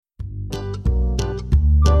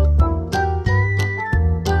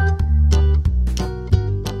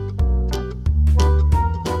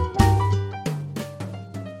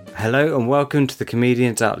Hello and welcome to the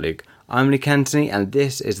Comedian's Outlook. I'm Nick Anthony and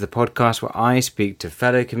this is the podcast where I speak to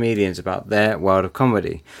fellow comedians about their world of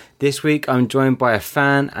comedy. This week I'm joined by a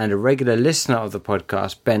fan and a regular listener of the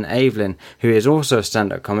podcast, Ben Aveling, who is also a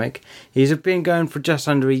stand-up comic. He's been going for just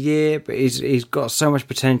under a year, but he's got so much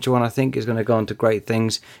potential and I think he's going to go on to great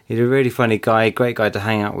things. He's a really funny guy, great guy to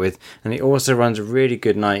hang out with, and he also runs a really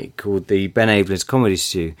good night called the Ben Aveling's Comedy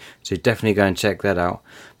Stew, so definitely go and check that out.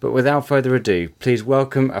 But without further ado, please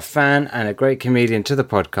welcome a fan and a great comedian to the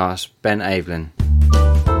podcast, Ben Aveling.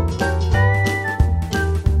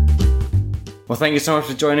 Well, thank you so much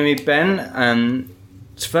for joining me, Ben.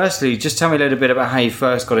 Firstly, just tell me a little bit about how you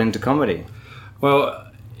first got into comedy.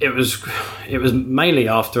 Well, it was mainly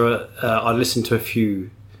after I listened to a few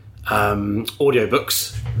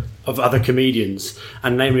audiobooks of other comedians,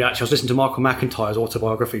 and namely, actually, I was listening to Michael McIntyre's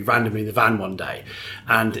autobiography randomly in the van one day,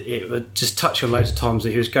 and it would just touch on loads of times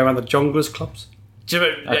that he was going around the Jongleurs clubs. Do you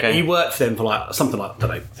remember? Okay. He worked for them for like something like, I don't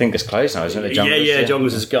know. I think it's closed now, isn't it? Jongleurs, yeah,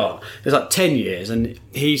 Jongleurs is gone. It's like 10 years, and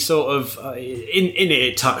he sort of in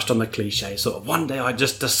it touched on the cliche, sort of one day I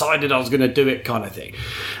just decided I was going to do it kind of thing.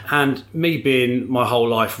 And me being my whole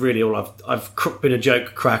life really all I've been a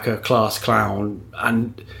joke cracker, class clown,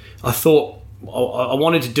 and I thought I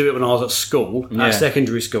wanted to do it when I was at school, at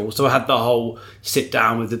secondary school. So I had the whole sit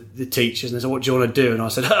down with the teachers, and they said, "What do you want to do?" And I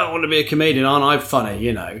said, "I want to be a comedian. Aren't I funny?"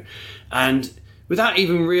 You know, and without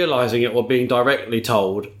even realising it or being directly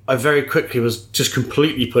told, I very quickly was just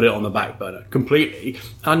completely put it on the back burner. Completely.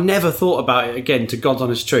 I never thought about it again, to God's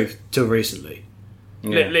honest truth, till recently.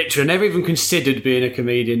 Yeah. Literally, I never even considered being a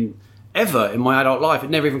comedian ever in my adult life. It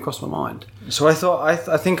never even crossed my mind. So I thought,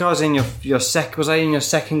 I think I was in your second. Was I in your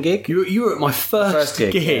second gig? You were at my first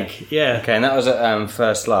gig. Yeah. Okay, and that was at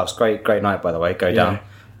First Laughs. Great night, by the way. Go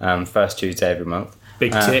down. First Tuesday every month.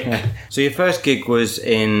 Big tick. So your first gig was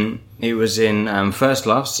in First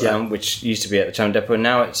Laughs, which used to be at the Channel Depot, and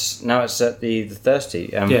now it's at the Thirsty.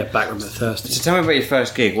 Back room at Thirsty. So tell me about your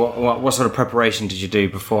first gig. What sort of preparation did you do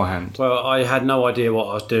beforehand? Well, I had no idea what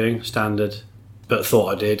I was doing, standard, but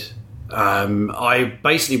thought I did. I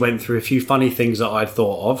basically went through a few funny things that I'd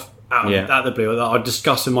thought of out the blue that I'd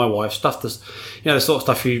discuss with my wife. Stuff that's, the sort of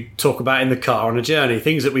stuff you talk about in the car on a journey.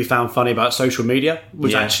 Things that we found funny about social media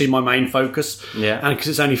was actually my main focus. Yeah. And because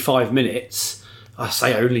it's only 5 minutes, I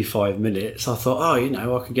say only 5 minutes, I thought,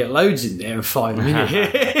 I can get loads in there in 5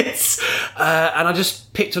 minutes. And I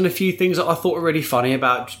just picked on a few things that I thought were really funny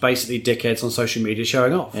about basically dickheads on social media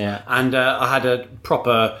showing off. Yeah. And I had a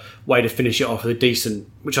proper way to finish it off with a decent,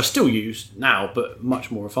 which I still use now, but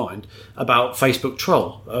much more refined, about Facebook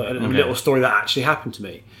troll, a little story that actually happened to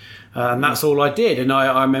me. And that's all I did. And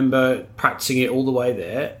I remember practicing it all the way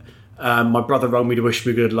there. My brother rang me to wish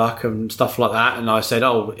me good luck and stuff like that, and I said,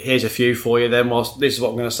 here's a few for you then, this is what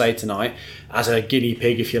I'm going to say tonight, as a guinea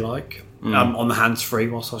pig, if you like, on the hands-free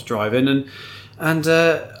whilst I was driving, and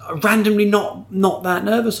randomly not that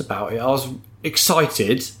nervous about it. I was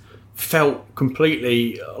excited, felt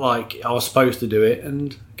completely like I was supposed to do it,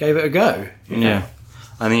 and gave it a go. Yeah.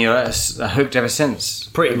 I mean, you're hooked ever since.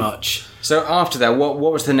 Pretty much. So after that, what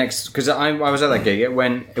was the next? Because I was at that gig. It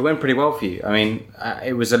went pretty well for you. I mean,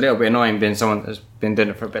 it was a little bit annoying being someone that's been doing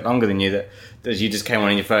it for a bit longer than you, that you just came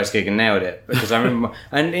on in your first gig and nailed it. Because I remember,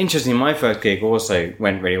 and interestingly, my first gig also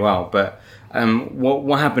went really well. But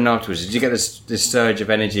what happened afterwards? Did you get this surge of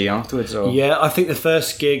energy afterwards? Or? Yeah, I think the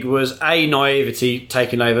first gig was naivety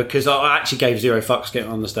taking over, because I actually gave zero fucks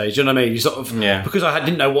getting on the stage. You know what I mean? You sort of because I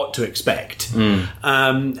didn't know what to expect.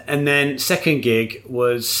 And then second gig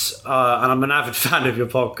was, and I'm an avid fan of your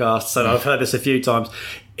podcast, so I've heard this a few times.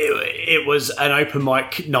 It was an open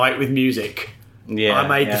mic night with music. Yeah, I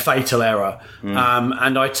made the fatal error,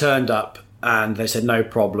 and I turned up. And they said, no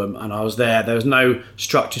problem. And I was there. There was no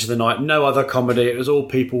structure to the night, no other comedy. It was all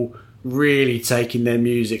people really taking their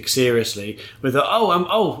music seriously with And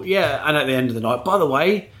at the end of the night, by the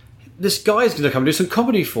way, this guy's going to come do some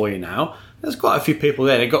comedy for you now. There's quite a few people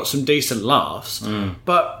there. They got some decent laughs.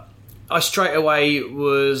 But I straight away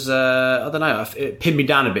was, it pinned me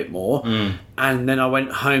down a bit more. And then I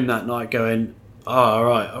went home that night going, all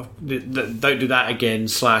right, don't do that again,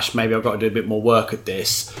 / maybe I've got to do a bit more work at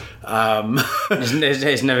this.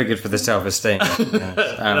 It's never good for the self-esteem.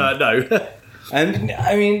 No. And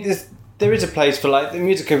I mean, there is a place for, like, the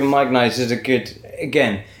music open mic nights is a good,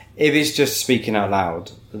 again, if it's just speaking out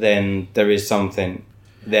loud, then there is something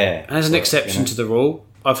there. And there's an exception to the rule.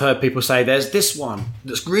 I've heard people say there's this one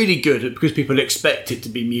that's really good because people expect it to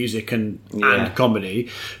be music and comedy.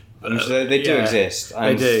 So they do exist.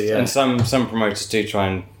 And, they do, yeah. And some promoters do try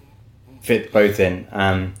and fit both in.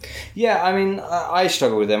 I mean, I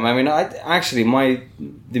struggle with them. I mean,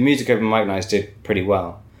 the music open mic nights did pretty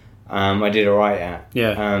well. I did all right at.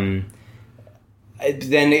 Yeah.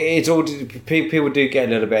 Then it's all people do get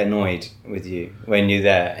a little bit annoyed with you when you're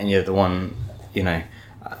there and you're the one,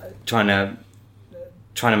 trying to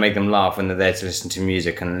make them laugh when they're there to listen to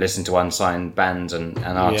music and listen to unsigned bands and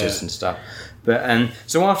artists and stuff. But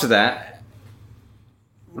so after that,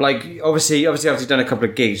 like obviously after you've done a couple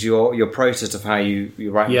of gigs, your process of how you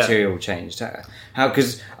write material changed. How?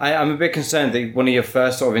 Because I'm a bit concerned that one of your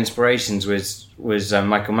first sort of inspirations was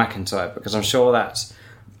Michael McIntyre, because I'm sure that's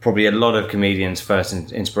probably a lot of comedians' first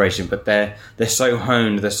inspiration, but they're so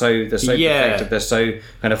honed, they're so perfected, they're so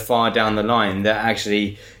kind of far down the line that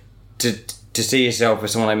actually to see yourself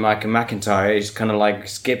as someone like Michael McIntyre is kind of like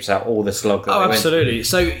skips out all the slog. That absolutely.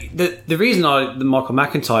 So the reason the Michael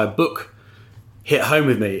McIntyre book hit home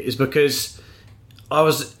with me is because I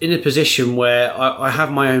was in a position where I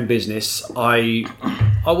have my own business. I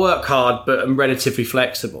work hard, but I'm relatively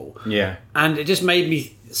flexible. Yeah, and it just made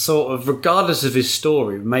me sort of, regardless of his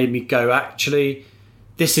story, made me go, actually,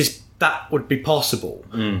 that would be possible.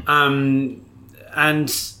 And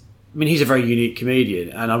I mean, he's a very unique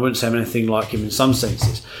comedian, and I wouldn't say I'm anything like him in some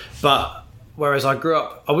senses. But whereas I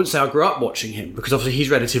wouldn't say I grew up watching him, because obviously he's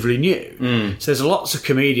relatively new. So there's lots of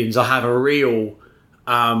comedians I have a real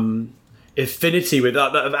affinity with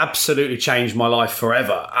that have absolutely changed my life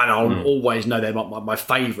forever, and I'll always know they're my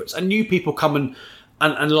favourites. And new people come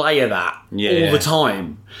and layer that all the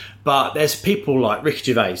time. But there's people like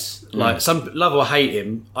Ricky Gervais. Like, some love or hate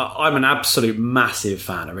him, I'm an absolute massive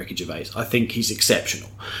fan of Ricky Gervais. I think he's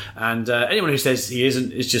exceptional. And anyone who says he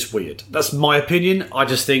isn't is just weird. That's my opinion. I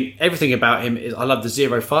just think everything about him is... I love the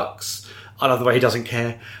zero fucks. I love the way he doesn't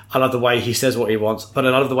care. I love the way he says what he wants. But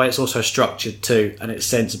I love the way it's also structured too, and it's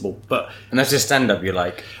sensible. And that's his stand-up you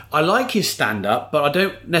like? I like his stand-up, but I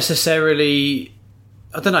don't necessarily...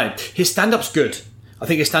 I don't know. His stand-up's good. I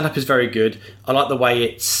think his stand-up is very good. I like the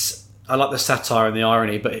way I like the satire and the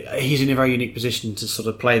irony, but he's in a very unique position to sort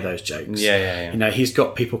of play those jokes. Yeah. He's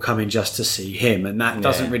got people coming just to see him, and that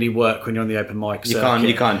doesn't really work when you're on the open mic circuit.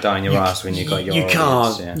 You can't die on your ass when you got your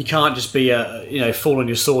audience. You can't just be fall on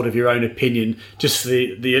your sword of your own opinion just for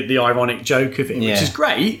the ironic joke of it, which is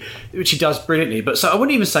great, which he does brilliantly. But so I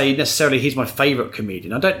wouldn't even say necessarily he's my favourite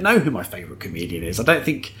comedian. I don't know who my favourite comedian is. I don't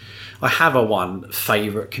think I have a one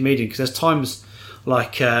favourite comedian, because there's times...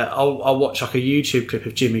 Like, I'll watch like a YouTube clip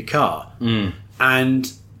of Jimmy Carr,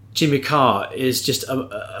 and Jimmy Carr is just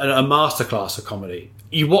a masterclass of comedy.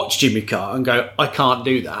 You watch Jimmy Carr and go, I can't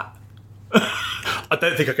do that. I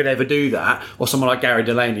don't think I could ever do that. Or someone like Gary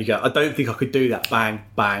Delaney, you go, I don't think I could do that. Bang,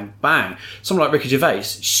 bang, bang. Someone like Ricky Gervais,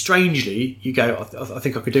 strangely, you go, I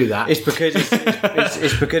think I could do that. It's because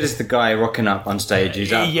it's the guy rocking up on stage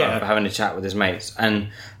who's up having a chat with his mates, and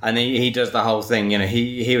he does the whole thing.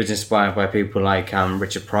 He was inspired by people like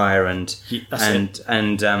Richard Pryor and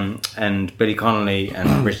Billy Connolly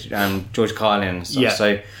and George Carlin and stuff.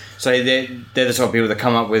 Yeah. So they're the sort of people that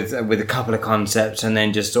come up with a couple of concepts and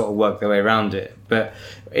then just sort of work their way around it. But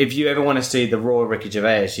if you ever want to see the raw Ricky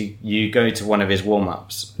Gervais, you go to one of his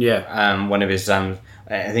warm-ups. Yeah. One of his, I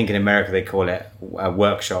think in America they call it a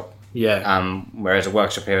workshop. Yeah. Whereas a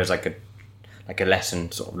workshop here is like a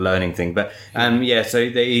lesson sort of learning thing. But so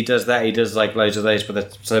he does that. He does like loads of those.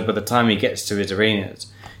 So by the time he gets to his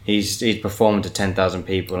arenas, he's performed to 10,000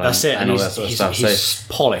 people. That's it. And all that sort of stuff. He's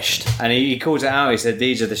polished. And he calls it out. He said,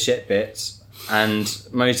 these are the shit bits, and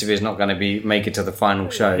most of it is not going to make it to the final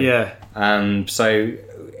show. Yeah. So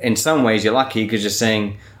in some ways you're lucky because you're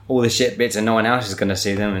seeing all the shit bits and no one else is going to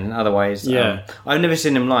see them, and other ways I've never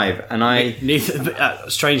seen him live, and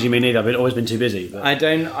strangely me neither. I've always been too busy. But. I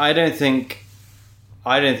don't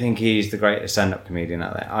think he's the greatest stand-up comedian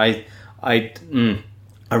out there.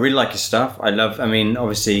 I really like his stuff.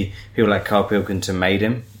 Obviously people like Carl Pilkington made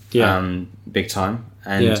him big time,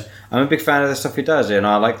 and I'm a big fan of the stuff he does, and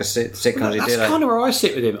I like the sitcoms he did. That's kind of where I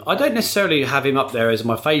sit with him. I don't necessarily have him up there as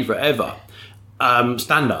my favourite ever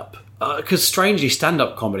stand-up, because strangely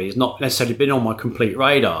stand-up comedy has not necessarily been on my complete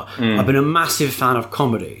radar. I've been a massive fan of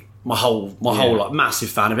comedy my whole life, massive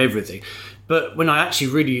fan of everything. But when I actually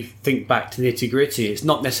really think back to nitty gritty, it's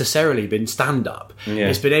not necessarily been stand up. Yeah.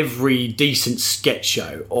 It's been every decent sketch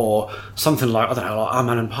show or something like, I don't know, like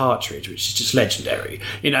Man and Partridge, which is just legendary,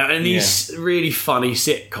 and these really funny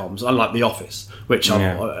sitcoms, unlike The Office, which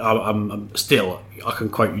I'm still, I can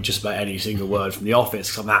quote you just about any single word from The Office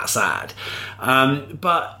because I'm that sad.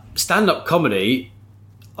 But stand up comedy,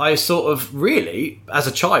 I sort of really, as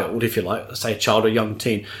a child, if you like, let's say a child or young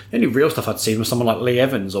teen, the only real stuff I'd seen was someone like Lee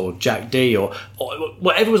Evans or Jack D or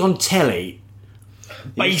whatever was on telly,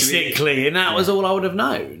 basically, and that was all I would have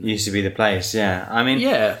known. Used to be the place, yeah. I mean,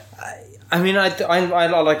 I mean, I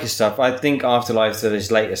like his stuff. I think Afterlife, so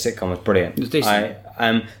his latest sitcom, was brilliant. It's decent.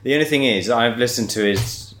 The only thing is, I've listened to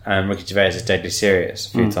his Ricky Gervais' Deadly Serious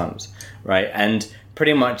a few times, right? And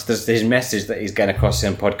pretty much his message that he's getting across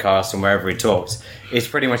in podcasts and wherever he talks is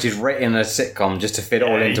pretty much he's written a sitcom just to fit it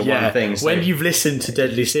all into one thing. So when you've listened to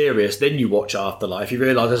Deadly Serious, then you watch Afterlife, you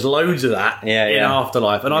realise there's loads of that in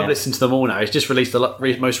Afterlife. And I've listened to them all now. It's just released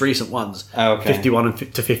the most recent ones, 51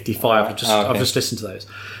 to 55. I've just listened to those.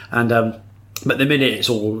 And but the minute it's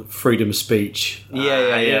all freedom of speech,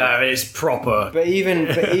 it's proper. But even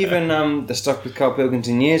the stuff with Carl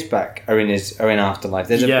Pilkington years back are in Afterlife.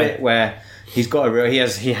 There's a bit where he's got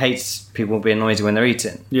he hates people being noisy when they're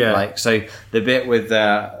eating. Yeah, like so the bit with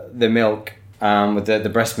the milk, with the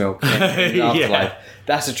breast milk in Afterlife.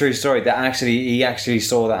 That's a true story. He actually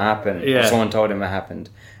saw that happen. Yeah, someone told him it happened,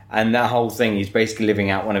 and that whole thing he's basically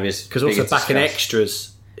living out one of his. Because also back in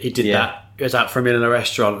Extras, he did that. Goes out for a meal in a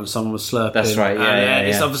restaurant and someone was slurping. That's right.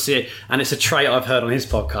 It's obviously, and it's a trait I've heard on his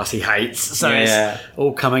podcast he hates. So it's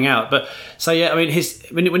all coming out. But so I mean,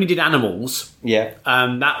 when he did Animals,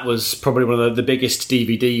 that was probably one of the biggest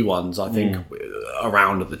DVD ones I think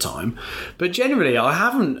around at the time. But generally, I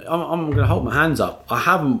haven't. I'm going to hold my hands up. I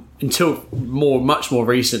haven't until much more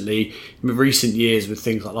recently, in recent years, with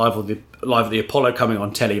things like Live at the Apollo coming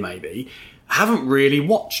on telly. Maybe I haven't really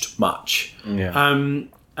watched much. Yeah.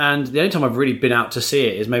 And the only time I've really been out to see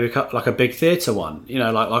it is maybe like a big theatre one. You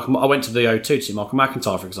know, like I went to the O2 to see Michael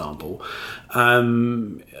McIntyre, for example,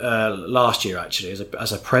 last year actually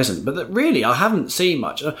as a present. But really, I haven't seen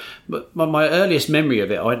much. But my earliest memory of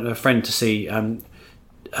it, I went with a friend to see. I want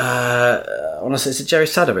to say it's Jerry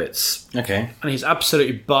Sadowitz. Okay, and he's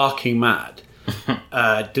absolutely barking mad,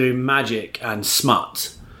 doing magic and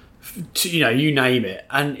smut. You name it,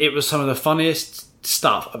 and it was some of the funniest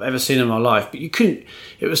stuff I've ever seen in my life. But you couldn't.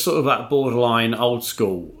 It was sort of like borderline old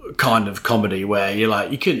school kind of comedy where you're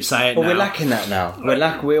like you couldn't say it. But we're lacking that now.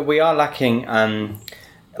 We are lacking.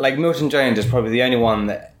 Like Milton Jones is probably the only one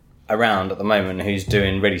that around at the moment who's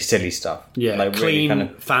doing really silly stuff. Yeah, like clean really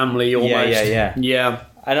kind of, family almost. Yeah.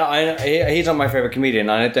 And he's not my favourite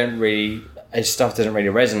comedian. And I don't really. His stuff doesn't really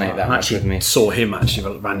resonate that much with me. Saw him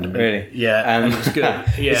randomly. Really? Yeah, and it's good.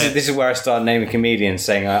 Yeah. This is where I start naming comedians,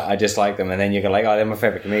 saying I just like them, and then you go like, oh, they're my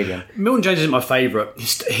favourite comedian. Milton Jones isn't my favourite.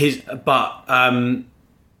 But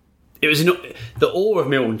it was the awe of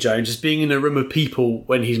Milton Jones is being in a room of people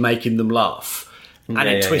when he's making them laugh, and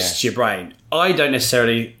it twists your brain. I don't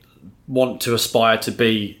necessarily want to aspire to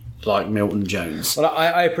be like Milton Jones. Well,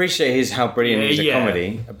 I appreciate how brilliant he is at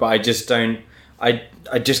comedy, but I just don't.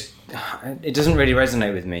 It doesn't really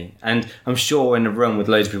resonate with me, and I'm sure in a room with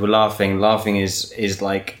loads of people laughing is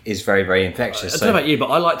very, very infectious. I don't know about you, but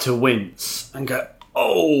I like to wince and go,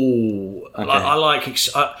 oh,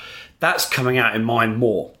 okay. That's coming out in mine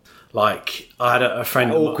more. Like I had a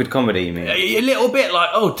friend, awkward comedy. You mean a little bit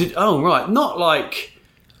like right, not like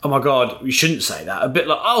oh my god, you shouldn't say that. A bit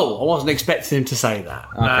like I wasn't expecting him to say that.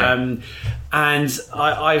 Okay. And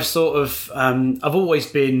I've sort of I've always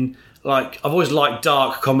been. I've always liked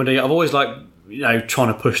dark comedy. I've always liked, trying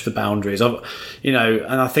to push the boundaries. And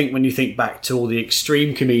I think when you think back to all the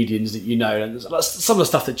extreme comedians that and some of the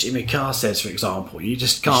stuff that Jimmy Carr says, for example, you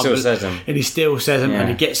just can't. He still says them. And he still says them, and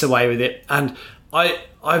he gets away with it. And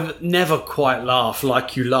I've never quite laughed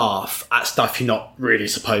like you laugh at stuff you're not really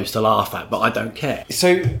supposed to laugh at, but I don't care.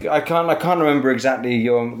 So I can't remember exactly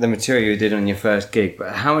the material you did on your first gig,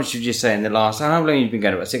 but how much did you say in the last? How long have you been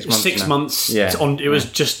going? About 6 months. 6 months. Yeah. It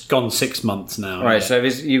was just gone 6 months now. Right. Yeah. So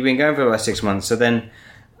you've been going for about 6 months. So then,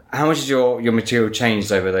 how much has your material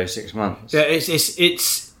changed over those 6 months? Yeah, it's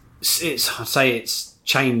I'd say it's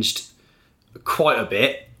changed quite a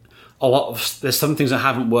bit. There's some things that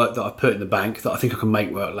haven't worked that I've put in the bank that I think I can make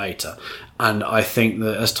work later, and I think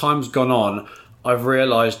that as time's gone on, I've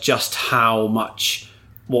realised just how much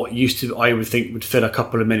what used to I would think would fill a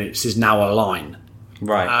couple of minutes is now a line.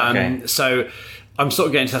 Right. Okay. So I'm sort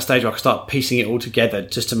of getting to that stage where I can start piecing it all together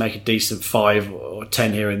just to make a decent 5 or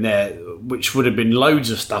 10 here and there, which would have been loads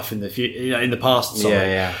of stuff in the past. Sorry.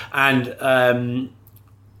 Yeah. And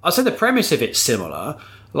I'd say the premise of it's similar.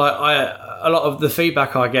 A lot of the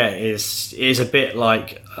feedback I get is a bit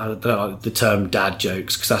like I don't know the term dad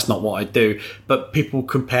jokes because that's not what I do. But people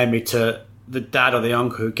compare me to the dad or the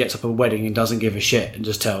uncle who gets up at a wedding and doesn't give a shit and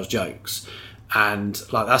just tells jokes. And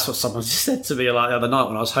that's what someone just said to me the other night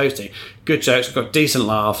when I was hosting. Good jokes, I've got decent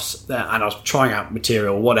laughs, and I was trying out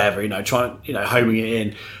material, whatever, homing it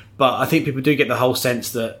in. But I think people do get the whole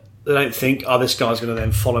sense that they don't think, this guy's going to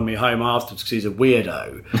then follow me home afterwards because he's a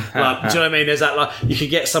weirdo. Do you know what I mean? There's that, you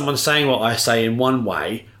could get someone saying what I say in one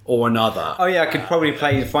way, or another. Oh yeah, I could probably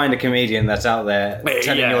find a comedian that's out there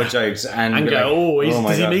telling your jokes and go, like,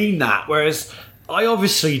 does he mean that? Whereas I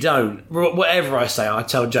obviously don't. Whatever I say, I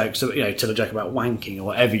tell jokes. Tell a joke about wanking or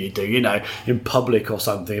whatever you do, in public or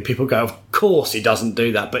something, and people go, "Of course he doesn't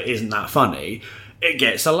do that, but isn't that funny?" It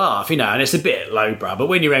gets a laugh, and it's a bit lowbrow. But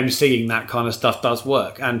when you're emceeing, that kind of stuff does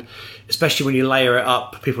work, and especially when you layer it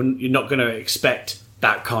up, you're not going to expect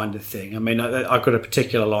that kind of thing. I mean, I've got a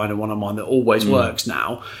particular line in one of mine that always works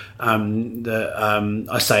now.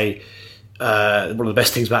 I say one of the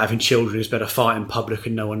best things about having children is better fight in public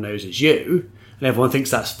and no one knows it's you. And everyone thinks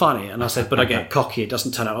that's funny. And I said, but I get cocky. It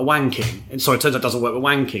doesn't turn out with wanking. And so it turns out it doesn't work with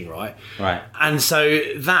wanking, right? Right. And so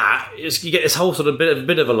you get this whole sort of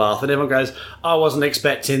bit of a laugh, and everyone goes, I wasn't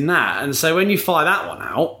expecting that. And so when you fire that one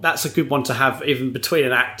out, that's a good one to have even between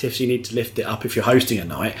an act if you need to lift it up if you're hosting a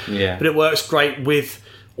night. Yeah. But it works great with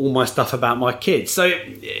all my stuff about my kids. So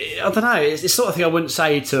I don't know. It's the sort of thing I wouldn't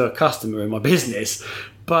say to a customer in my business.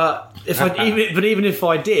 But even if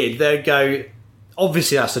I did, they'd go,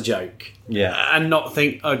 obviously that's a joke. Yeah. And not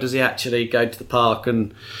think, does he actually go to the park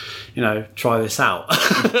and, try this out?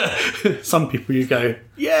 Some people you go,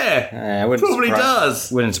 probably does.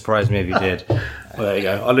 Wouldn't surprise me if he did. Well, there you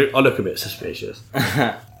go. I look a bit suspicious.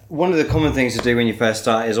 One of the common things to do when you first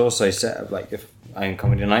start is also set up like your own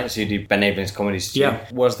comedy night. So you do Ben Aveling's Comedy Stew. Yeah.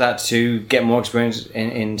 Was that to get more experience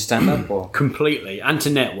in stand-up? Or? Completely. And to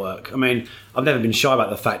network. I mean, I've never been shy about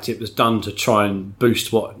the fact it was done to try and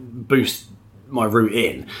boost my route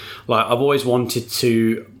in. Like, I've always wanted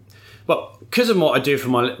to, because of what I do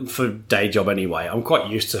for day job anyway, I'm quite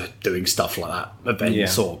used to doing stuff like that,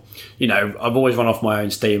 events or, I've always run off my own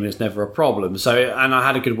steam and it's never a problem. So, and I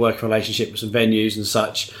had a good working relationship with some venues and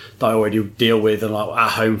such that I already deal with. And like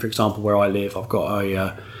at home, for example, where I live, I've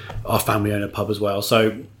got our family own a pub as well.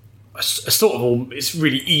 So it's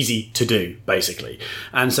really easy to do, basically.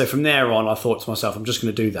 And so from there on, I thought to myself, I'm just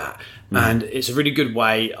going to do that. And it's a really good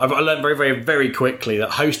way. I learned very, very, very quickly that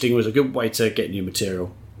hosting was a good way to get new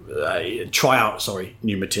material.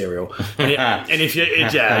 New material. And if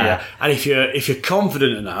you're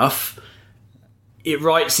confident enough, it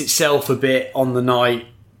writes itself a bit on the night.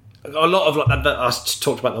 A lot of like that I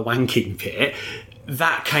talked about the wanking bit.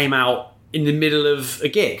 That came out in the middle of a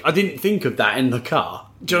gig. I didn't think of that in the car.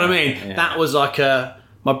 Do you know what I mean? Yeah. That was like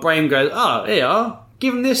my brain goes, here you are,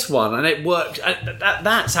 give him this one. And it works.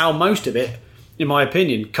 That's how most of it, in my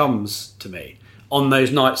opinion, comes to me. On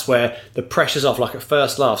those nights where the pressure's off, like at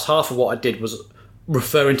first laughs, half of what I did was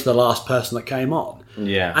referring to the last person that came on.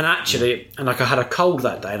 Yeah. And actually, I had a cold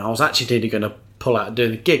that day and I was actually nearly going to pull out and do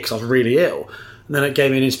the gig because I was really ill. And then it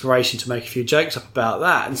gave me an inspiration to make a few jokes up about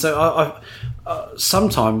that. And so I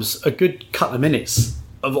sometimes a good couple of minutes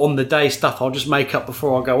of on the day stuff I'll just make up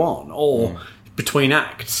before I go on or between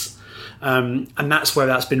acts. And that's where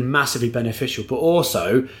that's been massively beneficial. But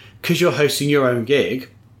also, because you're hosting your own gig,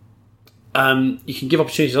 you can give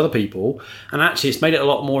opportunities to other people. And actually, it's made it a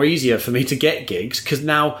lot more easier for me to get gigs because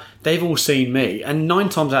now they've all seen me. And 9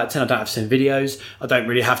 times out of 10, I don't have to send videos. I don't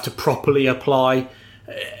really have to properly apply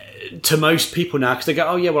to most people now because they go,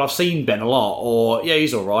 oh yeah, well I've seen Ben a lot, or yeah,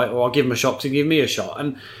 he's all right, or I'll give him a shot because he give me a shot.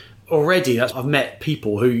 And already I've met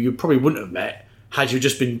people who you probably wouldn't have met had you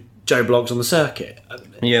just been Joe Bloggs on the circuit.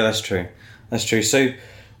 Yeah, that's true. So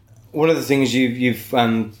one of the things you've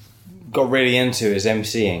got really into is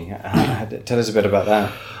MCing. Tell us a bit about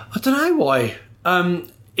that. I don't know why.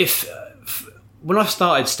 When I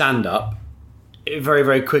started stand-up, it very,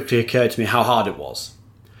 very quickly occurred to me how hard it was.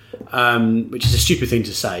 Which is a stupid thing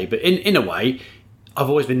to say, but in a way, I've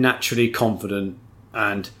always been naturally confident,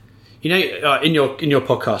 and in your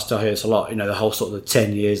podcast I hear this a lot. The whole sort of the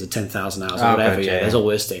 10 years, the 10,000 hours, or whatever. Yeah, there's all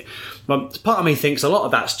this thing. But part of me thinks a lot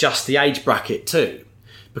of that's just the age bracket too,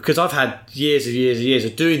 because I've had years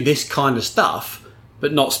of doing this kind of stuff,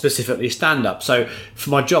 but not specifically stand up. So for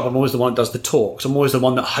my job, I'm always the one that does the talks. I'm always the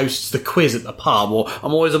one that hosts the quiz at the pub, or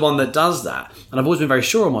I'm always the one that does that. And I've always been very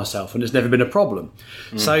sure of myself, and it's never been a problem.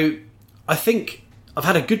 So I think I've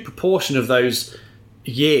had a good proportion of those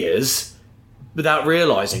years without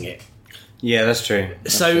realising it. Yeah, that's true.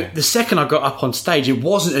 The second I got up on stage, it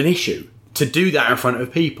wasn't an issue to do that in front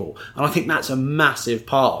of people. And I think that's a massive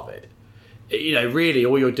part of it. Really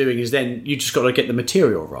all you're doing is then you just got to get the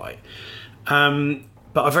material right.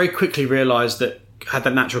 But I very quickly realised that I had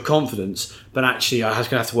that natural confidence, but actually I was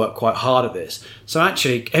going to have to work quite hard at this. So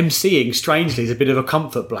actually MCing, strangely, is a bit of a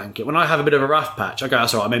comfort blanket. When I have a bit of a rough patch, I go,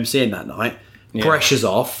 that's all right, I'm MCing that night. Yeah. Pressure's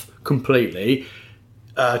off completely.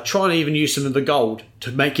 Try and even use some of the gold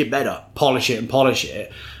to make it better. Polish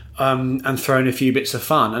it, and throw in a few bits of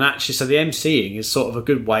fun. And actually, so the MCing is sort of a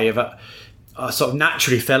good way of I sort of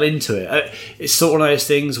naturally fell into it. It's sort of one of those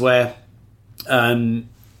things where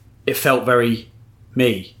it felt very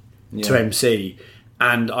me to MC,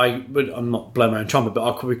 and I'm not blowing my own trumpet, but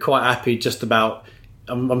I could be quite happy just about.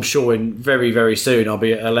 I'm sure in very, very soon I'll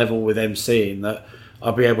be at a level with MCing that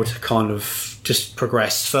I'll be able to kind of just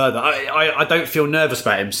progress further. I don't feel nervous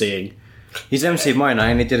about MCing. He's MC'd mine now,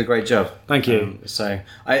 and he did a great job. Thank you. So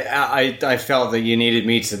I felt that you needed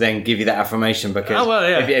me to then give you that affirmation, because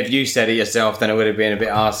if you said it yourself, then it would have been a bit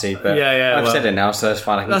arsey. But I've said it now, so it's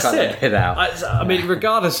fine. I can cut that bit out. I mean,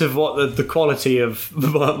 regardless of what the quality of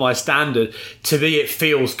my standard, to me it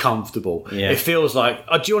feels comfortable. Yeah. It feels like,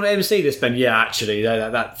 do you want to MC this, Ben? Yeah, actually,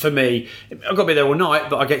 that for me, I've got to be there all night,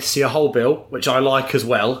 but I get to see a whole bill, which I like as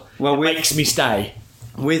well. Well, it makes me stay.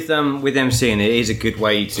 With MCing, it is a good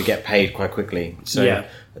way to get paid quite quickly. So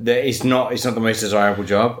it's not the most desirable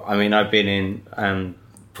job. I mean, I've been in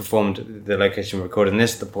performed the location we're recording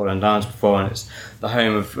this, the Portland Dance before, and it's the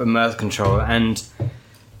home of Mirth Control. And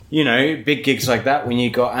big gigs like that, when you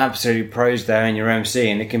got absolute pros there and you're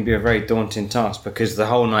MCing, it can be a very daunting task, because the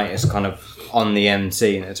whole night is kind of on the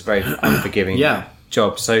MC, and it's a very unforgiving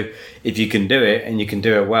job. So if you can do it and you can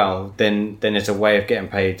do it well, then it's a way of getting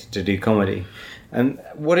paid to do comedy. And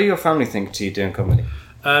what do your family think to you doing comedy?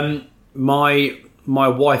 My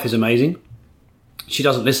wife is amazing. She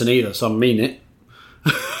doesn't listen either, so I mean it.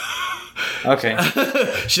 Okay.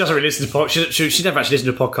 She doesn't really listen to podcasts. She never actually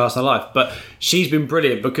listened to a podcast in her life, but she's been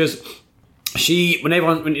brilliant, because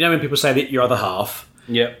when people say that your other half,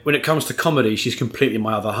 when it comes to comedy, she's completely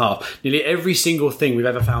my other half. Nearly every single thing we've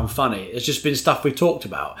ever found funny has just been stuff we've talked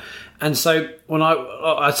about. And so when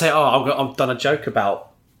I'd say, I've done a joke about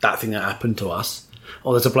that thing that happened to us,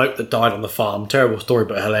 or there's a bloke that died on the farm, terrible story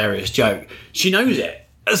but a hilarious joke, she knows it.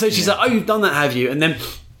 So she's like, oh, you've done that, have you? And then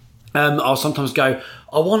I'll sometimes go,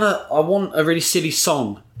 I want a really silly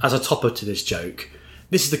song as a topper to this joke.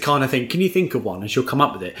 This is the kind of thing, can you think of one? And she'll come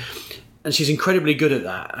up with it. And she's incredibly good at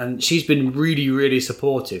that, and she's been really, really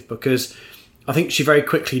supportive, because I think she very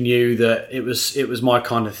quickly knew that it was my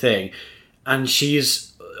kind of thing. And she's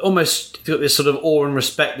almost got this sort of awe and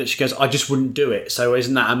respect that she goes, I just wouldn't do it, so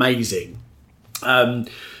isn't that amazing?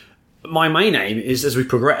 My main aim is, as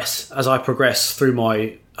I progress through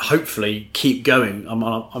my, hopefully keep going,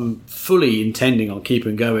 I'm fully intending on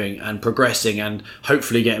keeping going and progressing and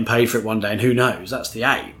hopefully getting paid for it one day, and who knows, that's the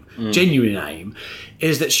aim. Genuine aim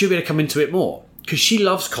is that she'll be able to come into it more, because she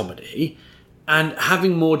loves comedy. And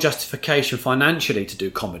having more justification financially to do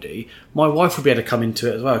comedy, my wife will be able to come into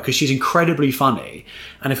it as well, because she's incredibly funny.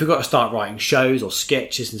 And if we've got to start writing shows or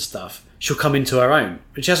sketches and stuff, she'll come into her own.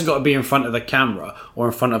 But she hasn't got to be in front of the camera or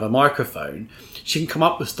in front of a microphone. She can come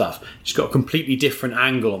up with stuff. She's got a completely different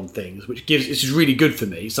angle on things, which is really good for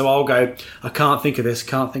me. So I'll go, I can't think of this.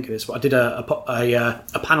 But I did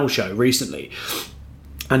a panel show recently.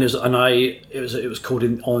 And it was called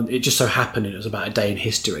it just so happened it was about a day in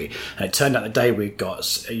history, and it turned out the day we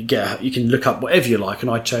got you can look up whatever you like, and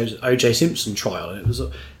I chose O.J. Simpson trial, and it was a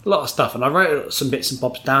lot of stuff, and I wrote some bits and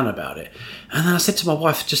bobs down about it, and then I said to my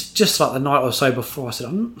wife just like the night or so before, I said,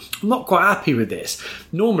 I'm not quite happy with this.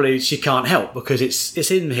 Normally she can't help because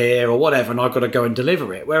it's in here or whatever, and I've got to go and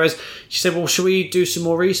deliver it. Whereas she said, well, shall we do some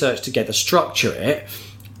more research together, structure it?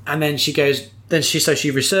 And then she goes.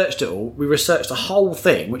 She researched it all. We researched the whole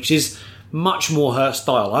thing, which is much more her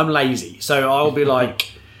style. I'm lazy, so I'll be like,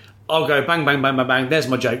 I'll go bang, bang, bang, bang, bang. There's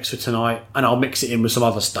my jokes for tonight, and I'll mix it in with some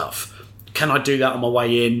other stuff. Can I do that on my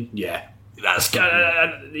way in? Yeah, that's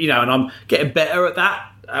and I'm getting better at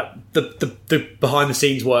that. The behind the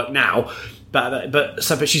scenes work now, but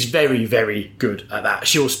she's very, very good at that.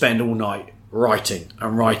 She'll spend all night writing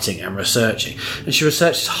and researching, and she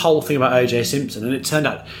researched this whole thing about O.J. Simpson, and it turned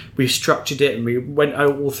out we structured it and we went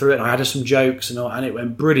all through it, and I added some jokes and it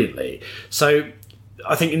went brilliantly. So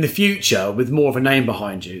I think in the future, with more of a name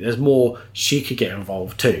behind you, there's more she could get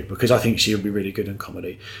involved too, because I think she'll be really good in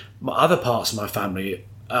comedy. My other parts of my family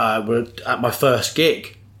were at my first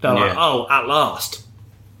gig. They're like, oh, at last.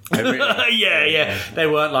 Oh, really? yeah. They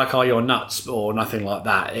weren't like, oh, you're nuts or nothing like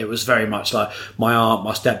that. It was very much like my aunt,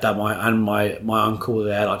 my stepdad, my uncle were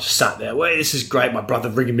there. I just sat there. Well, this is great. My brother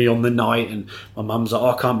ringing me on the night, and my mum's like, oh,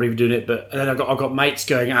 I can't believe you're doing it. And then I've got mates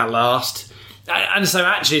going at last, and so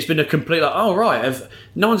actually it's been a complete like, oh right.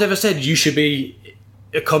 No one's ever said you should be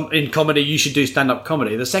in comedy. You should do stand-up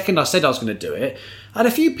comedy. The second I said I was going to do it, I had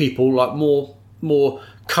a few people like more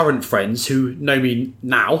current friends who know me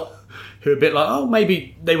now, who are a bit like, oh,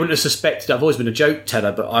 maybe they wouldn't have suspected I've always been a joke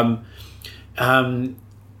teller, but I'm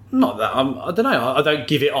not that. I don't know. I don't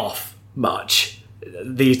give it off much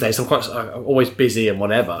these days. I'm always busy and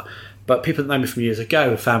whatever. But people that know me from years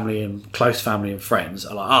ago, family and close family and friends,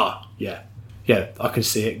 are like, yeah, yeah, I can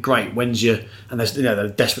see it. Great. When's your... And there's, they're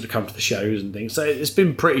desperate to come to the shows and things. So it's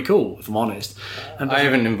been pretty cool, if I'm honest. And I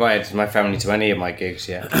haven't invited my family to any of my gigs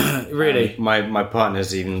yet. Really? My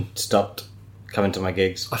partner's even stopped coming to my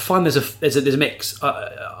gigs. I find there's a mix.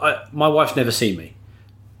 My wife's never seen me,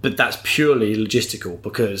 but that's purely logistical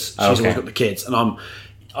because she's always got the kids, and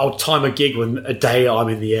I'll time a gig when a day I'm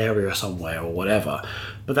in the area somewhere or whatever.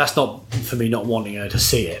 But that's not for me not wanting her to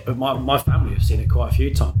see it. But my family have seen it quite a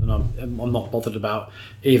few times, and I'm not bothered about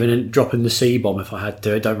even dropping the C-bomb if I had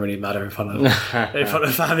to. It don't really matter in front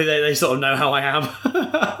of family. They sort of know how I am.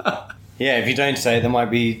 Yeah, if you don't say it, they might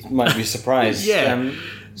be surprised. Yeah.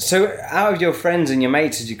 So, out of your friends and your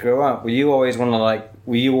mates as you grew up, were you always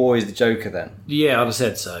the joker then? Yeah, I'd have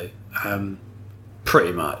said so.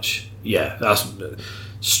 Pretty much. Yeah, that's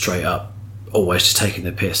straight up. Always just taking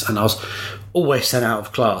the piss, and I was always sent out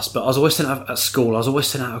of class. But I was always sent out at school. I was always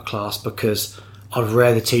sent out of class because I'd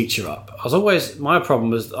rear the teacher up. My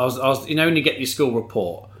problem was I was when you get your school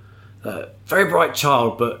report, very bright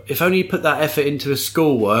child, but if only you put that effort into his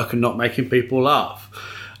schoolwork and not making people laugh.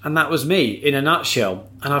 And that was me in a nutshell.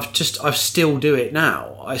 And I still do it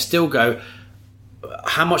now. I still go,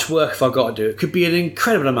 how much work have I got to do? It could be an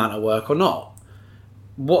incredible amount of work or not.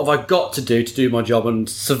 What have I got to do my job and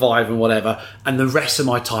survive and whatever? And the rest of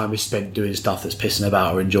my time is spent doing stuff that's pissing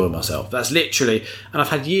about or enjoying myself. That's literally, and I've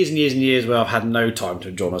had years and years and years where I've had no time to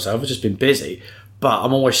enjoy myself. I've just been busy. But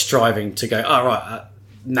I'm always striving to go,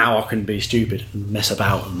 now I can be stupid and mess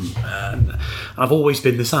about. And I've always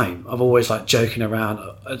been the same. I've always joking around,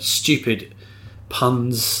 stupid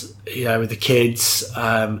puns, with the kids.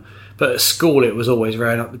 But at school, it was always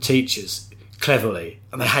rearing up the teachers cleverly,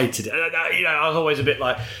 and they hated it. I was always a bit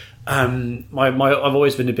like, I've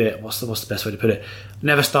always been a bit. What's the best way to put it?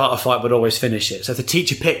 Never start a fight, but always finish it. So if the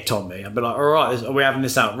teacher picked on me, I'd be like, all right, are we having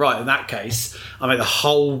this out? Right, in that case, I make the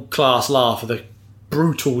whole class laugh with a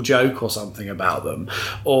brutal joke or something about them.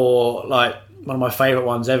 Or one of my favourite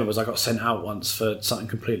ones ever was I got sent out once for something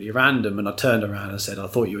completely random, and I turned around and said, I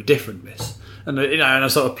thought you were different, miss. And and I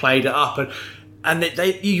sort of played it up, and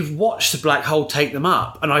you've watched the black hole take them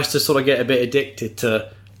up, and I used to sort of get a bit addicted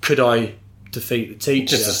to, could I defeat the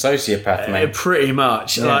teacher? Just a sociopath, mate. Pretty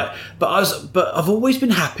much. Yeah. But I've always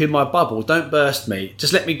been happy in my bubble. Don't burst me.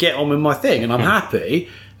 Just let me get on with my thing, and I'm happy.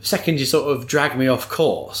 The second you sort of drag me off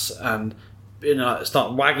course and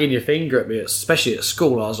start wagging your finger at me, especially at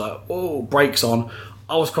school, I was like, oh, brakes on.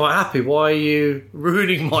 I was quite happy. Why are you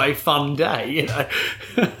ruining my fun day?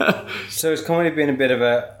 So it's comedy been a bit of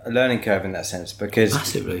a learning curve in that sense, because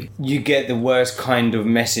massively you get the worst kind of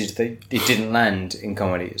message that it didn't land in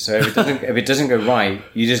comedy. So if it doesn't go right,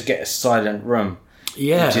 you just get a silent room.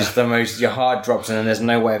 Yeah, which is your heart drops and then there's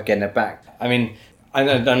no way of getting it back. I mean,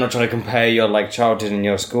 I'm not trying to compare your childhood and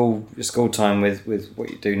your school time with what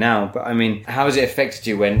you do now, but I mean, how has it affected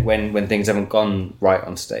you when things haven't gone right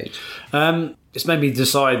on stage? It's made me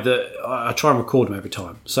decide that I try and record them every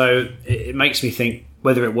time. So it makes me think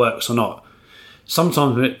whether it works or not.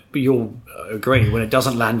 Sometimes you'll agree, when it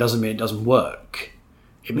doesn't land doesn't mean it doesn't work.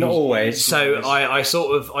 Not always. So I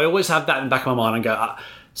always have that in the back of my mind and go,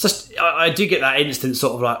 I do get that instant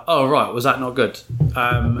sort of like, oh right, was that not good?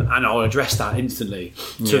 And I'll address that instantly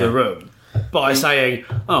to the room by saying,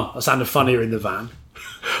 oh, I sounded funnier in the van.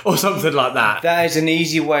 Or something like that. That is an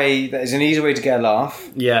easy way to get a laugh.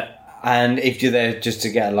 Yeah. And if you're there just to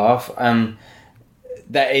get a laugh,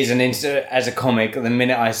 that is an instant. As a comic, the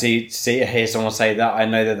minute I hear someone say that, I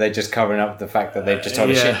know that they're just covering up the fact that they've just told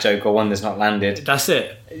a shit joke or one that's not landed. That's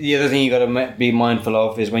it. The other thing you got to be mindful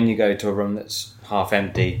of is when you go to a room that's half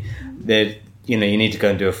empty, that you need to go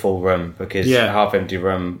and do a full room, because a half empty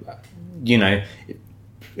room,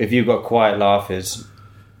 if you've got quiet laughers,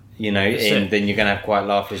 then you're going to have quiet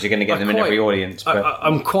laughers. You're going to get them in every audience. But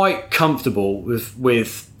I'm quite comfortable with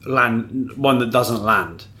one that doesn't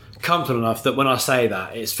land. Comfortable enough that when I say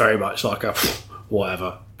that, it's very much like a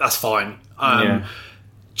whatever. That's fine.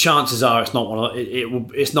 Chances are it's not one.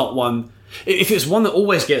 It's not one. If it's one that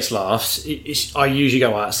always gets laughs, I usually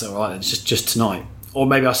go, that's all right. It's just tonight, or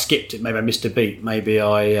maybe I skipped it. Maybe I missed a beat. Maybe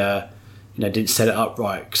I didn't set it up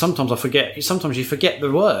right. Sometimes I forget. Sometimes you forget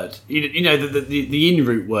the word. The en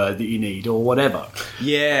route word that you need or whatever.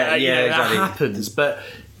 Yeah, exactly. That happens. But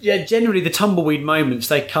generally the tumbleweed moments,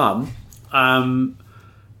 they come,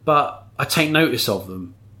 but I take notice of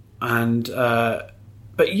them, and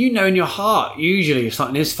but in your heart usually if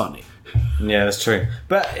something is funny. Yeah, that's true.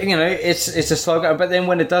 But it's a slow go. But then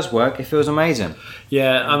when it does work, it feels amazing.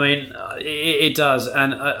 Yeah, I mean, it does,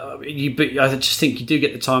 and I just think you do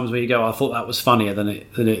get the times where you go, I thought that was funnier than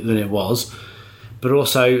it was. But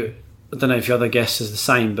also, I don't know if your other guests is the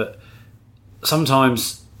same, but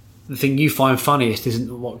sometimes the thing you find funniest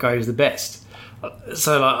isn't what goes the best.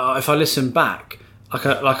 So like if I listen back, like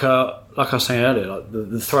I was saying earlier, like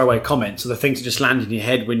the throwaway comments or the things that just land in your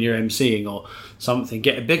head when you're emceeing or something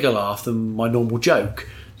get a bigger laugh than my normal joke.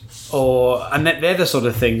 And they're the sort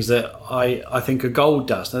of things that I think a gold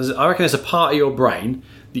does. I reckon there's a part of your brain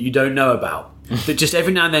that you don't know about that just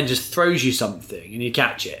every now and then just throws you something and you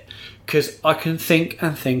catch it. Because I can think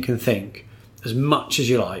and think and think as much as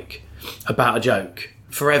you like about a joke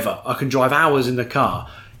forever. I can drive hours in the car.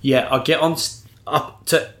 Yeah, I get on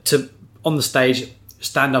the stage,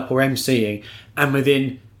 stand up or emceeing, and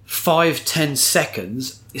within 5-10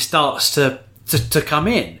 seconds it starts to come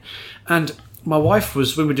in. And my wife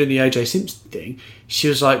was, when we were doing the OJ Simpson thing, she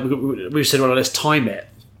was like, we said, well, let's time it.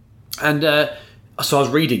 And so I was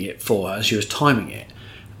reading it for her, she was timing it,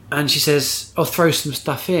 and she says, I'll throw some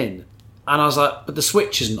stuff in. And I was like, but the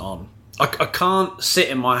switch isn't on. I can't sit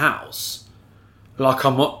in my house like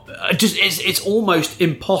I'm not. It's almost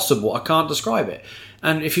impossible. I can't describe it.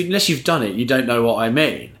 And unless you've done it, you don't know what I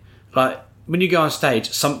mean. Like when you go on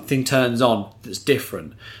stage, something turns on that's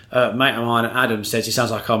different. Mate of mine, Adam, says he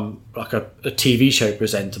sounds like I'm like a TV show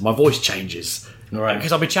presenter. My voice changes. Right.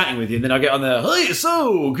 Because I'll be chatting with you and then I get on there, hey,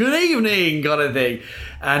 so good evening kind of thing.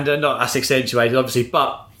 And not that's accentuated, obviously,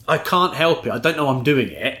 but I can't help it. I don't know I'm doing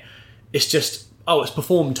it. It's just, it's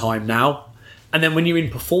perform time now. And then when you're in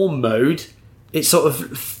perform mode, it sort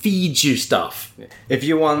of feeds you stuff. If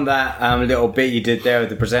you want that little bit you did there with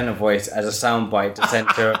the presenter voice as a soundbite to send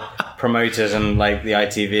to promoters and like the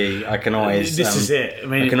ITV, I can always... This is it.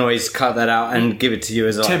 I can always cut that out and give it to you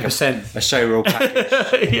as like 10%. A show reel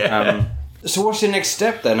package. Yeah. So what's your next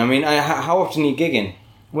step then? I mean, how often are you gigging?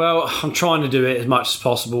 Well, I'm trying to do it as much as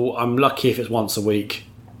possible. I'm lucky if it's once a week.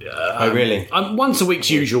 Oh, really? Once a week's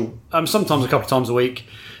usual. Sometimes a couple of times a week.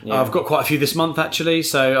 Yeah. I've got quite a few this month, actually,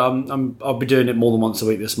 so I'll be doing it more than once a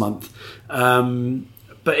week this month.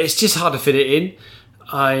 But it's just hard to fit it in.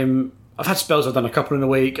 I've had spells I've done a couple in a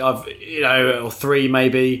week, or 3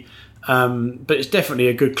 maybe, but it's definitely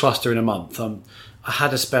a good cluster in a month. I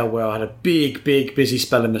had a spell where I had a big busy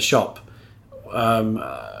spell in the shop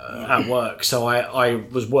at work, so I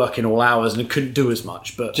was working all hours and couldn't do as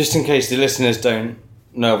much. But just in case the listeners don't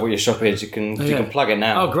know what your shop is, you can plug it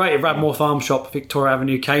now. Oh, great! Radmore Farm Shop, Victoria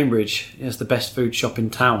Avenue, Cambridge. It's the best food shop in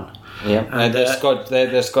town. Yeah, and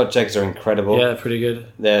their Scotch eggs are incredible. Yeah, pretty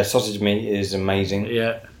good. Their sausage meat is amazing.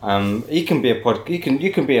 Yeah. You can be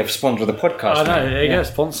you can be a sponsor of the podcast. I know. There you go,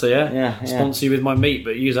 sponsor. Yeah. Sponsor you with my meat,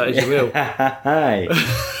 but use that as you will.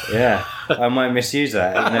 Yeah, I might misuse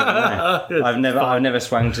that. You never know. I've never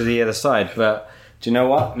swung to the other side, but. Do you know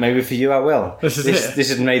what? Maybe for you I will. This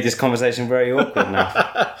has made this conversation very awkward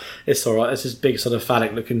now. It's all right. It's this big sort of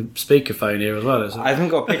phallic-looking speakerphone here as well, isn't it? I haven't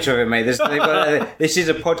got a picture of it, mate. This is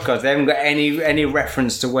a podcast. They haven't got any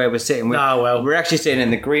reference to where we're sitting. We're actually sitting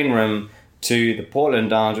in the green room to the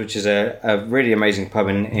Portland Arms, which is a really amazing pub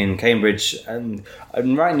in Cambridge, and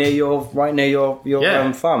right near your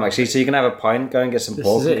farm actually. So you can have a pint, go and get some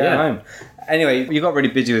pork, and go home. Anyway, you got really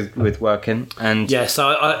busy with working, and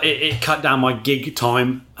so it cut down my gig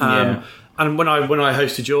time. And when I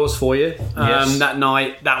hosted yours for you that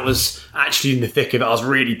night, that was actually in the thick of it. I was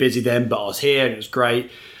really busy then, but I was here and it was great.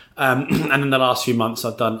 And in the last few months,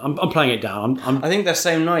 I'm playing it down. I think that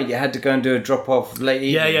same night you had to go and do a drop off late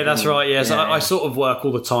evening. Yeah, that's right. Yeah, so I sort of work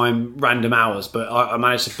all the time, random hours, but I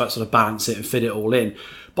managed to sort of balance it and fit it all in.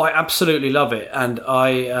 But I absolutely love it, and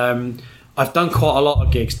I've done quite a lot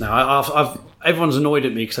of gigs now. Everyone's annoyed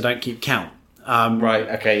at me because I don't keep count. Right,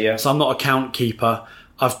 okay, yeah. So I'm not a count keeper.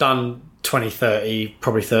 I've done 20, 30,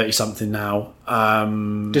 probably 30 something now.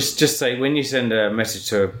 Just say, when you send a message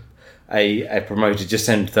to a promoter, just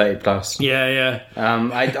send 30 plus. Yeah.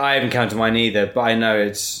 I haven't counted mine either, but I know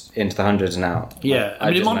it's into the hundreds now. Yeah,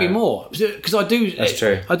 I mean, it might be more. Because I do... That's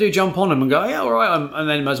true. I do jump on them and go, yeah, all right. And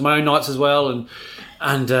then there's my own nights as well,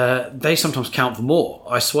 and they sometimes count for more,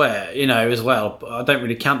 I swear, as well. But I don't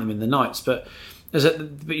really count them in the nights. But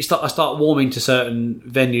I start warming to certain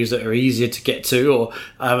venues that are easier to get to,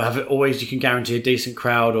 or you can guarantee a decent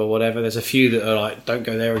crowd or whatever. There's a few that are like, don't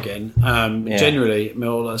go there again. Generally,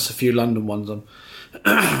 there's a few London ones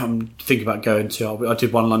I'm thinking about going to. I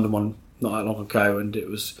did one London one not that long ago, and it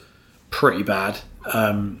was pretty bad.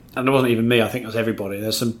 And it wasn't even me. I think it was everybody.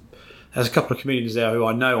 There's a couple of comedians there who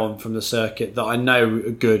I know from the circuit that I know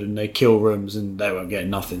are good, and they kill rooms and they won't get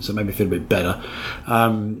nothing, so it made me feel a bit better.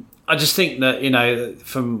 I just think that,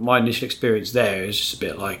 from my initial experience there, it's just a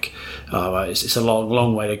bit like, it's a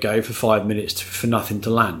long way to go for 5 minutes for nothing to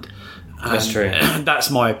land. And that's true. That's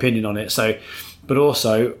my opinion on it. So, but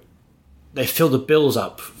also, they fill the bills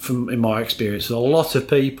up, in my experience, with a lot of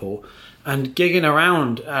people, And gigging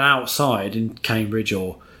around and outside in Cambridge,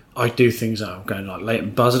 or I do things. I'm going like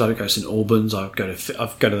Leighton Buzzard. I would go to St Albans. I'd go to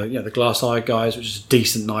the Glass Eye Guys, which is a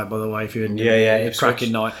decent night, by the way. If you're it's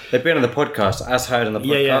cracking night. They've been on the podcast, as heard on the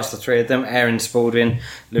podcast. The three of them: Aaron Spalding,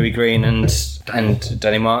 Louis Green, and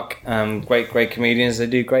Danny Mark. Great comedians. They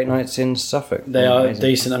do great nights in Suffolk. They are amazing.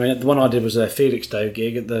 Decent. I mean, the one I did was a Felix Day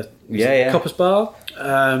gig at the Coppers Bar.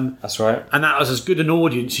 That's right. And that was as good an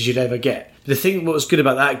audience as you'd ever get. The thing what was good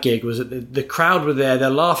about that gig was that the crowd were there. They're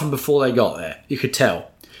laughing before they got there. You could tell.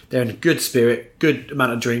 They're in a good spirit, good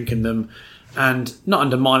amount of drink in them, and not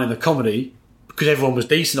undermining the comedy because everyone was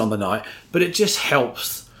decent on the night, but it just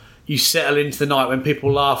helps you settle into the night when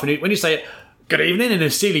people laugh. And when you say good evening in a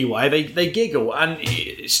silly way, they giggle and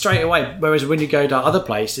straight away. Whereas when you go to other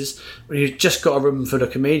places, when you've just got a room full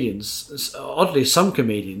of comedians, oddly, some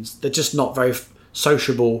comedians, they're just not very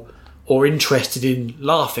sociable or interested in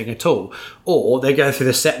laughing at all, or they're going through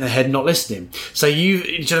the set in their head and not listening. So do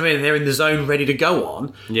you know what I mean? They're in the zone ready to go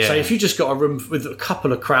on. Yeah. So if you just got a room with a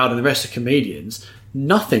couple of crowd and the rest of comedians,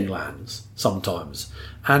 nothing lands sometimes.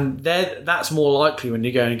 And that's more likely when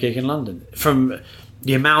you're going to gig in London. From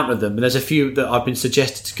the amount of them, and there's a few that I've been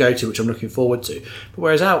suggested to go to, which I'm looking forward to. But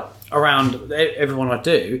whereas out around everyone I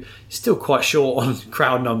do, it's still quite short on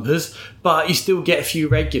crowd numbers, but you still get a few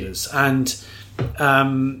regulars. And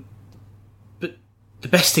the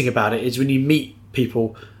best thing about it is when you meet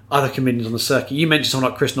people, other comedians on the circuit. You mentioned someone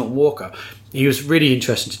like Chris Norton Walker. He was really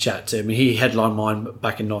interesting to chat to him. He headlined mine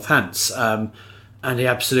back in Northants, and he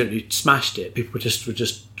absolutely smashed it. People were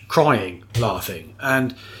just crying, laughing,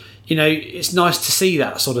 and it's nice to see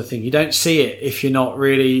that sort of thing. You don't see it if you're not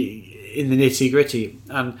really in the nitty gritty.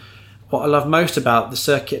 And what I love most about the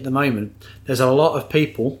circuit at the moment, there's a lot of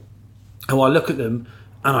people who I look at them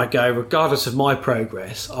and I go, regardless of my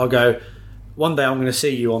progress, I'll go, one day I'm going to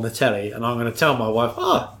see you on the telly and I'm going to tell my wife,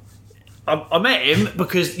 I met him,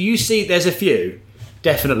 because you see there's a few,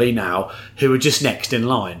 definitely now, who are just next in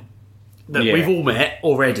line that we've all met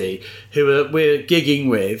already, who we're gigging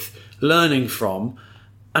with, learning from,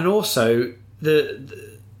 and also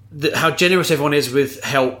the how generous everyone is with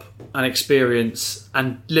help and experience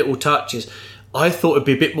and little touches. I thought it'd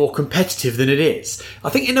be a bit more competitive than it is. I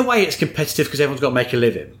think in a way it's competitive because everyone's got to make a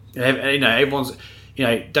living. Everyone's...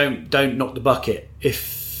 don't knock the bucket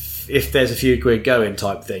if there's a few quid going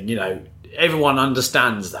type thing. Everyone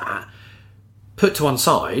understands that. Put to one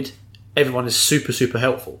side, everyone is super, super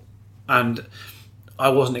helpful. And I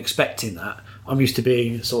wasn't expecting that. I'm used to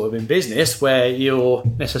being sort of in business where you're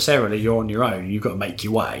on your own. You've got to make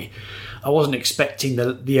your way. I wasn't expecting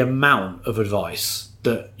the amount of advice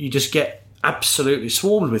that you just get absolutely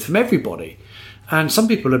swarmed with from everybody. And some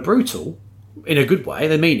people are brutal in a good way.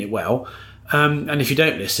 They mean it well. And if you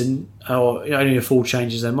don't listen, or only a fool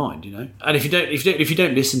changes their mind, And if you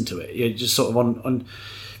don't listen to it, you're just sort of on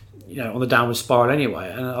the downward spiral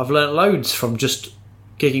anyway. And I've learnt loads from just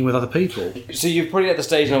gigging with other people. So you're probably at the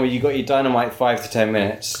stage now where you got your dynamite 5 to 10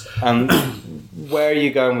 minutes. Where are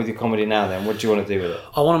you going with your comedy now? Then, what do you want to do with it?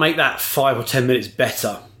 I want to make that 5 or 10 minutes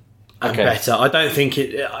better. Better. I don't think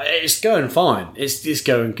it's going fine. It's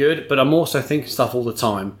going good, but I'm also thinking stuff all the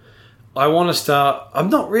time. I want to start. I'm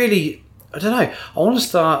not really. I don't know. I want to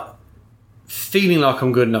start feeling like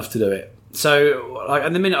I'm good enough to do it. So,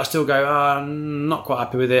 at the minute, I still go, I'm not quite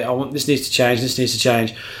happy with it. This needs to change. This needs to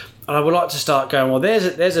change. And I would like to start going, well,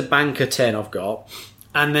 there's a banker 10 I've got,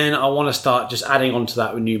 and then I want to start just adding on to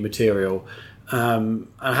that with new material. And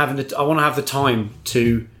I want to have the time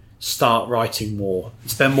to start writing more,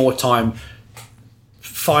 spend more time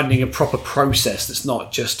finding a proper process that's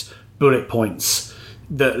not just bullet points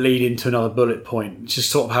that lead into another bullet point, which is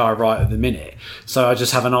sort of how I write at the minute. So I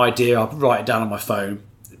just have an idea, I'll write it down on my phone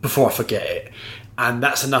before I forget it. And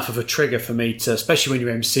that's enough of a trigger for me to, especially when you're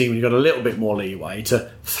MC, when you've got a little bit more leeway,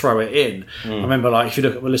 to throw it in. I remember, if you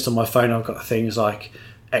look at the list on my phone, I've got things like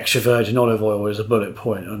extra virgin olive oil as a bullet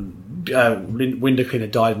point, and window cleaner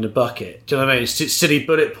died in a bucket. Do you know what I mean? It's silly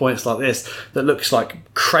bullet points like this that looks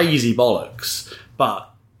like crazy bollocks,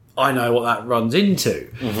 but I know what that runs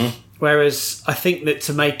into. Mm-hmm. Whereas I think that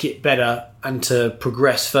to make it better and to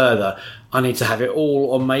progress further, I need to have it all,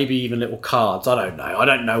 or maybe even little cards. I don't know. I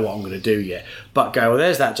don't know what I'm going to do yet. But go, well,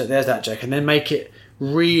 there's that joke, and then make it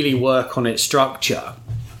really work on its structure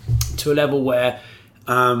to a level where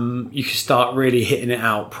you can start really hitting it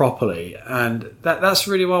out properly. And that's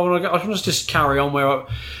really what I want to go. I want to just carry on where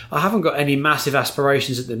I haven't got any massive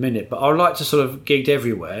aspirations at the minute, but I would like to sort of gig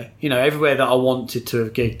everywhere. Everywhere that I wanted to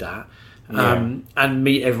have gigged at. And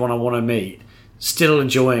meet everyone I want to meet, still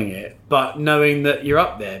enjoying it, but knowing that you're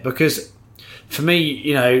up there. Because for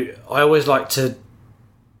me, I always like to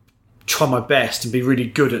try my best and be really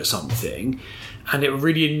good at something, and it would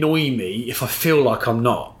really annoy me if I feel like I'm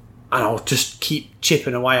not, and I'll just keep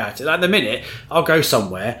chipping away at it. At the minute, I'll go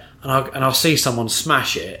somewhere and I'll see someone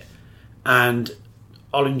smash it, and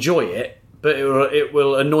I'll enjoy it, but it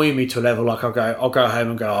will annoy me to a level like I'll go home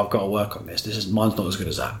and go, I've got to work on this. Mine's not as good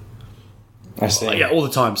as that. I see. Yeah, all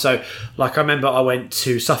the time. So, like, I remember I went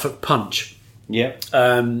to Suffolk Punch. Yeah.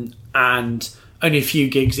 And only a few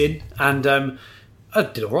gigs in, and I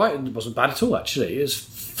did all right. It wasn't bad at all, actually. It was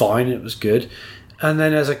fine. It was good. And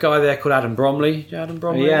then there's a guy there called Adam Bromley. You know Adam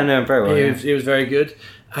Bromley? Yeah, I know him very well. He was very good.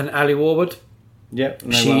 And Ali Warwood.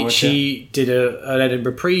 Yep. She did an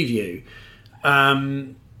Edinburgh preview.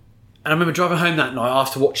 And I remember driving home that night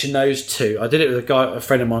after watching those two. I did it with a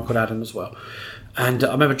friend of mine called Adam as well. And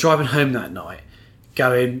I remember driving home that night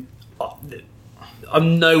going,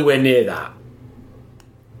 I'm nowhere near that.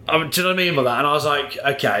 Do you know what I mean by that? And I was like,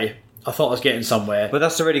 okay, I thought I was getting somewhere. But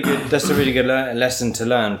that's a really good lesson to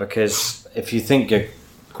learn, because if you think you're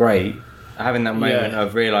great, having that moment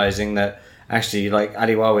of realising that actually, like,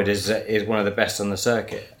 Ali Warwood is one of the best on the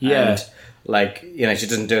circuit. Yeah. And, like, you know, she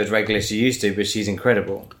doesn't do it as regularly as she used to, but she's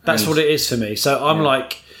incredible. That's what it is for me. So I'm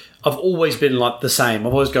like, I've always been like the same.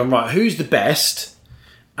 I've always gone, right, who's the best?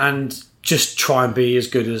 And just try and be as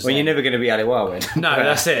good as them. You're never going to be Ali Warwood. No,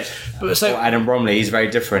 that's it. But so Adam Bromley, he's very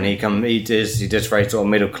different. He does very sort of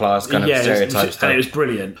middle class kind of stereotype stuff. And it was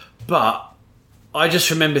brilliant. But I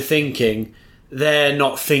just remember thinking, they're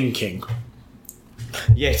not thinking.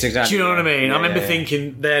 Yes, exactly. Do you know what I mean? I remember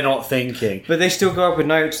thinking they're not thinking. But they still go up with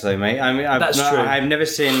notes, though, mate. I mean, that's true. I've never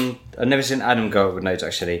seen Adam go up with notes,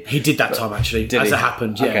 actually. He did that time, actually, did as he? it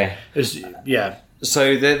happened. Yeah. Okay. It was, yeah.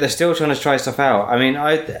 So they're still trying to try stuff out. I mean,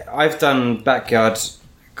 I've done backyard.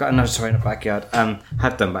 No, sorry, not backyard.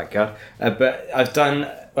 Have done backyard, but I've done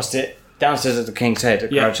downstairs at the King's Head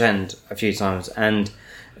at Crouch End a few times, and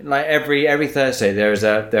like every Thursday there is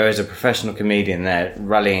a professional comedian there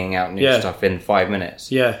rallying out new stuff in 5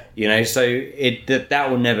 minutes. Yeah, you know, so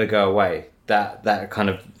that will never go away. That kind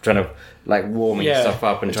of trying to like warming stuff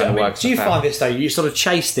up and trying to work stuff out. Do you find this though? You sort of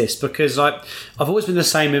chase this because I've always been the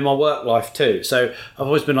same in my work life too. So I've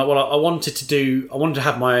always been like, well, I wanted to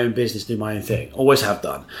have my own business, do my own thing. Always have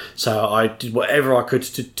done. So I did whatever I could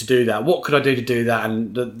to do that. What could I do to do that?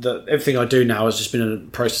 And everything I do now has just been a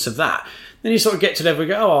process of that. Then you sort of get to the level where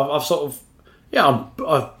you go, oh, I've sort of. Yeah,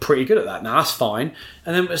 I'm pretty good at that now. That's fine.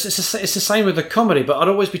 And then it's the same with the comedy. But I'm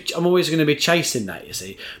always going to be chasing that. You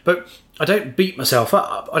see, but I don't beat myself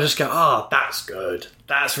up. I just go, that's good.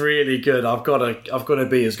 That's really good. I've got to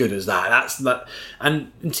be as good as that. That's that.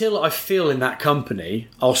 And until I feel in that company,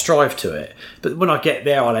 I'll strive to it. But when I get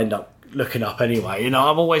there, I'll end up looking up anyway. You know,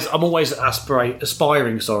 I'm always aspiring.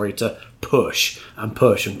 To push and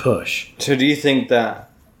push and push. So do you think that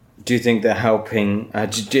helping?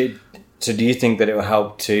 So do you think that it will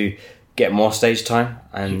help to get more stage time?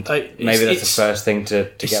 And maybe that's the first thing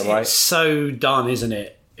to get right? It's so done, isn't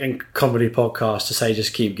it, in comedy podcasts to say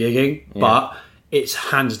just keep gigging. Yeah. But it's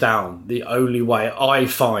hands down the only way I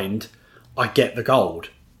find I get the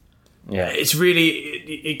gold. Yeah. It's really,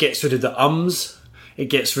 it gets rid of the ums. It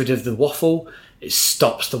gets rid of the waffle. It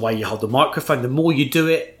stops the way you hold the microphone. The more you do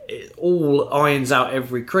it, it all irons out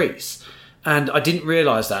every crease. And I didn't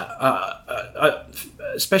realise that,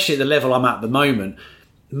 especially at the level I'm at the moment,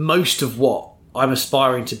 most of what I'm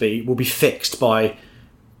aspiring to be will be fixed by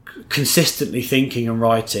consistently thinking and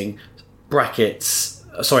writing, brackets,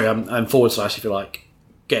 I'm forward slash if you like,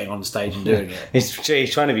 getting on stage and doing it. He's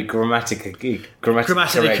trying to be grammatically correct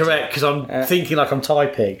because I'm thinking like I'm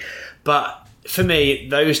typing. But for me,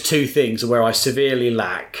 those two things are where I severely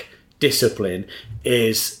lack discipline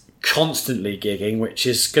is constantly gigging, which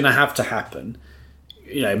is going to have to happen,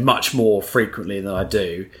 you know, much more frequently than I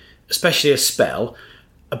do, especially a spell.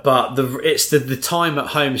 But it's the time at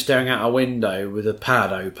home staring out a window with a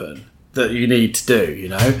pad open that you need to do, you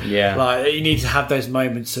know? Yeah. Like, you need to have those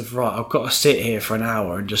moments of, right, I've got to sit here for an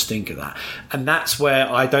hour and just think of that. And that's where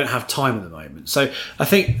I don't have time at the moment. So I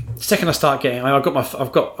think the second I start getting, I've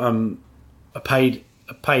got a paid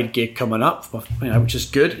gig coming up, you know, which is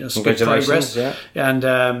good. It's good progress. Yeah. And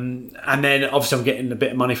then obviously I'm getting a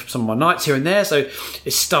bit of money from some of my nights here and there. So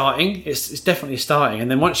it's starting. It's definitely starting.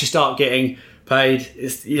 And then once you start getting paid,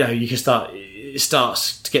 it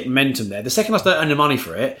starts to get momentum there. The second I start earning money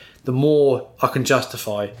for it, the more I can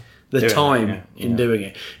justify the time in doing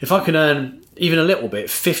it. If I can earn even a little bit,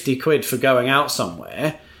 50 quid for going out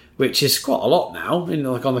somewhere, which is quite a lot now,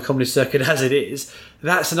 like on the comedy circuit as it is,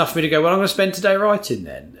 that's enough for me to go, well, I'm going to spend today writing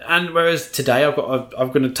then. And whereas today I'm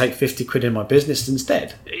going to take 50 quid in my business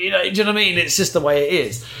instead. You know, do you know what I mean? It's just the way it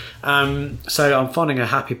is. So I'm finding a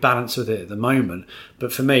happy balance with it at the moment.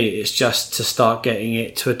 But for me, it's just to start getting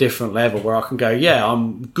it to a different level where I can go, yeah,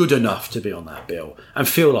 I'm good enough to be on that bill and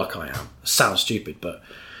feel like I am. Sounds stupid, but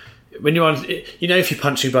when you're on, you know, if you're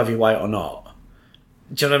punching above your weight or not.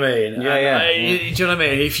 Do you know what I mean? Yeah. Do you know what I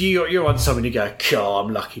mean? If you're on something, you go, God,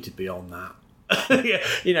 I'm lucky to be on that. Yeah,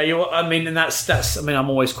 you know, and that's. I mean, I'm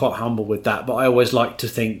always quite humble with that, but I always like to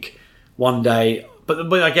think one day. But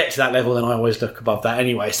when I get to that level, then I always look above that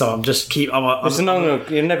anyway. So I'm just you'll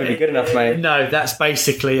never be good enough, mate. No, that's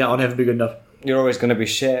basically it. I'll never be good enough. You're always going to be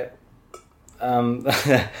shit.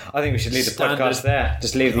 I think we should leave the podcast there.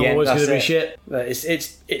 Just leave the end. Always going to be shit.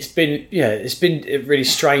 It's been really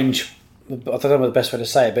strange. I don't know the best way to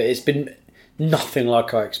say it, but it's been nothing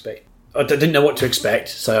like I expect. I didn't know what to expect,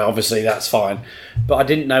 so obviously that's fine. But I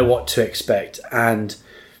didn't know what to expect, and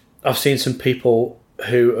I've seen some people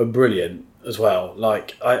who are brilliant as well.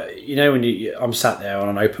 Like when I'm sat there on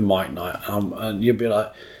an open mic night, and you'll be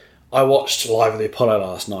like, I watched Live at the Apollo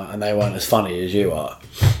last night, and they weren't as funny as you are.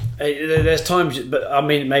 There's times, but I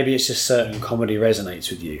mean, maybe it's just certain comedy resonates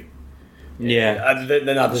with you. Yeah,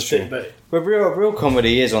 then others do. But real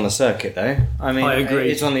comedy is on the circuit, though. I mean, I agree.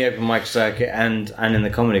 It's on the open mic circuit and in the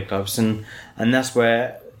comedy clubs, and that's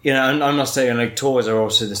where, you know. I'm not saying like tours are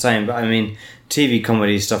also the same, but I mean, TV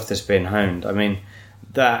comedy stuff that's been honed. I mean,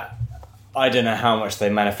 that I don't know how much they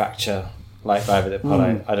manufacture like Live at the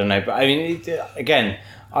Apollo. I don't know, but I mean, again,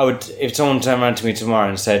 I would, if someone turned around to me tomorrow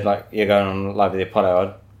and said like, you're going on Live at the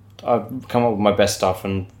Apollo, I'd come up with my best stuff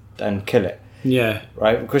and kill it. Yeah,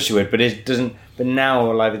 right. Of course you would, but it doesn't. But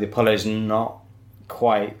now, Live at the Apollo is not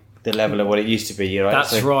quite the level of what it used to be. Right?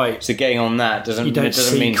 That's right. So getting on that doesn't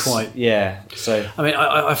mean quite. Yeah. So I mean,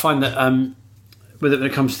 I find that when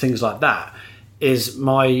it comes to things like that, is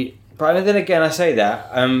my. But then again, I say that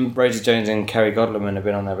Rosie Jones and Kerry Godliman have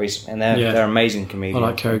been on there recently, and they're amazing comedians. I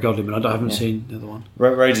like Kerry Godliman. I haven't seen the other one.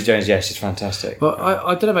 Rosie Jones, yes, she's fantastic. Well,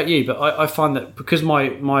 I don't know about you, but I find that because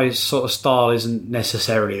my sort of style isn't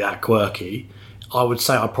necessarily that quirky, I would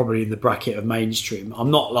say I'm probably in the bracket of mainstream. I'm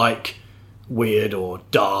not like weird or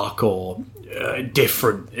dark or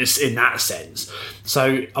different. It's in that sense.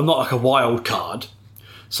 So I'm not like a wild card.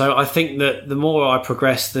 So I think that the more I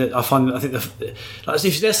progress, let's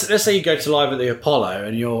say you go to Live at the Apollo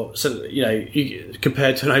and you're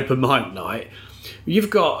compared to an open mic night, you've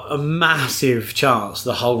got a massive chance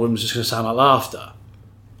the whole room's just going to sound like laughter.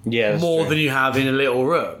 Yeah, more true. than you have in a little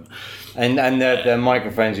room. And the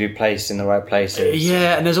microphones will be placed in the right places.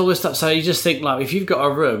 Yeah, and there's all this stuff. So you just think, like, if you've got a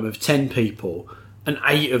room of 10 people and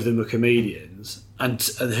 8 of them are comedians, and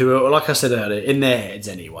who are, like I said earlier, in their heads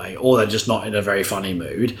anyway, or they're just not in a very funny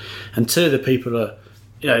mood, and 2 of the people are,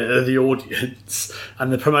 are the audience,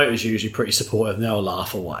 and the promoter's usually pretty supportive and they'll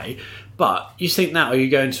laugh away. But you think that, or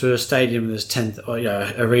you go into a stadium and there's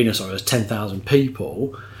arena, there's 10,000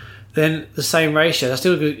 people, then the same ratio, that's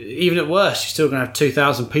still good. Even at worst, you're still going to have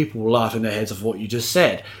 2,000 people laughing their heads off what you just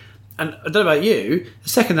said. And I don't know about you, the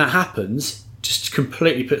second that happens, just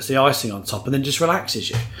completely puts the icing on top and then just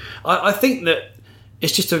relaxes you. I think that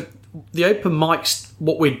it's just the open mics,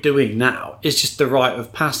 what we're doing now, is just the rite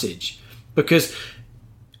of passage. Because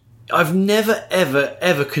I've never, ever,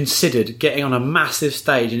 ever considered getting on a massive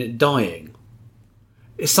stage and it dying.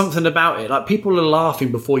 It's something about it. Like, people are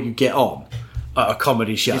laughing before you get on at a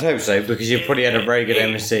comedy show. You'd hope so, because you've probably had a very good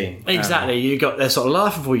MC. Exactly. They're sort of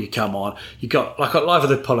laughing before you come on. You got, like, at Live at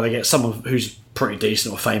the Apollo, they get someone who's pretty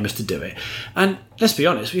decent or famous to do it. And let's be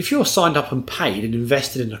honest, if you're signed up and paid and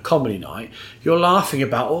invested in a comedy night, you're laughing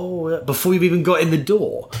about, before you've even got in the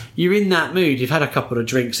door. You're in that mood. You've had a couple of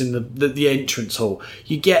drinks in the entrance hall.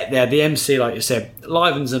 You get there, the MC, like you said,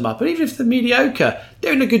 livens them up. And even if they're mediocre,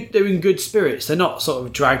 they're in good spirits. They're not sort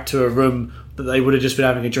of dragged to a room that they would have just been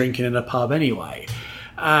having a drink in a pub anyway.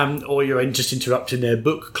 Or you're just interrupting their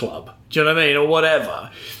book club. Do you know what I mean? Or whatever.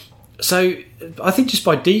 So I think just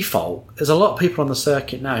by default, there's a lot of people on the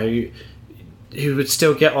circuit now who would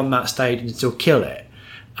still get on that stage and still kill it.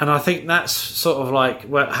 And I think that's sort of like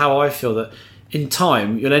how I feel, that in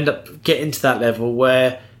time you'll end up getting to that level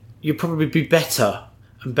where you'll probably be better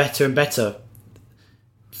and better and better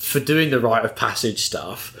for doing the rite of passage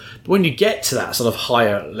stuff. But when you get to that sort of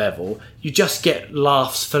higher level, you just get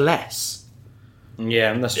laughs for less.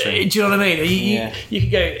 Yeah, that's true. Do you know what I mean? You can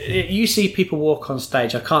go. You see people walk on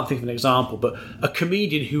stage. I can't think of an example, but a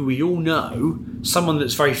comedian who we all know, someone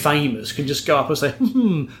that's very famous, can just go up and say,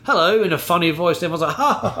 "Hello," in a funny voice. And everyone's like,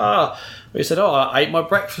 "Ha ha ha!" He said, "Oh, I ate my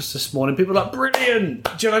breakfast this morning." People are like, "Brilliant!"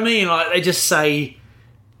 Do you know what I mean? Like, they just say,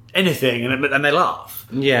 anything and they laugh.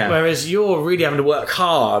 Yeah. Whereas you're really having to work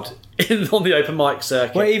hard on the open mic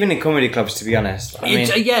circuit. Well, even in comedy clubs, to be honest. I mean,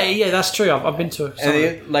 yeah, that's true. I've been to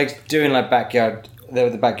like doing like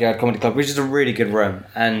the backyard comedy club, which is a really good room,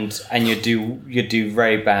 and you do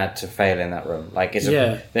very bad to fail in that room. Like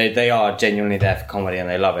they are genuinely there for comedy and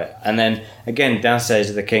they love it. And then again, downstairs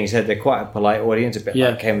at the King's Head, they're quite a polite audience, a bit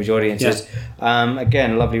like Cambridge audiences. Yeah.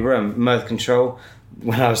 Again, lovely room, mirth control.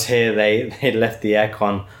 When I was here, they left the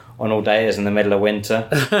aircon on all day. It was in the middle of winter.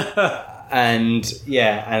 And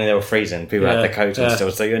they were freezing. People had their coats on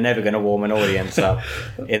still, so you're never going to warm an audience up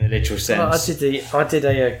in the literal sense. Well, I did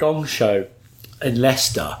a gong show in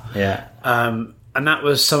Leicester, and that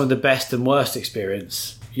was some of the best and worst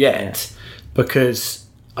experience yet, because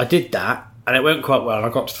I did that and it went quite well. And I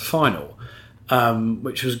got to the final,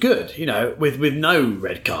 which was good, with no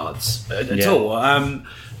red cards at all.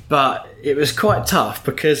 But it was quite tough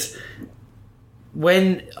because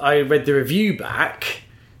when I read the review back,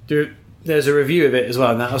 there's a review of it as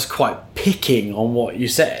well, and that was quite picking on what you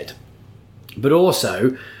said. But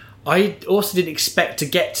also, I also didn't expect to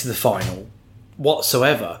get to the final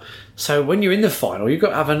whatsoever. So when you're in the final, you've got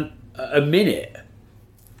to have another minute,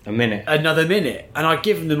 and I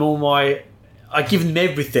give them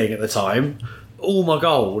everything at the time, all my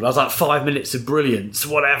gold. I was like 5 minutes of brilliance,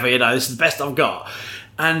 whatever, this is the best I've got.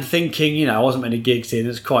 And thinking, I wasn't many gigs in,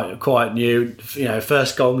 it's quite new,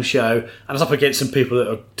 first gong show, and I was up against some people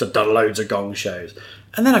that had done loads of gong shows.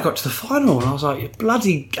 And then I got to the final and I was like,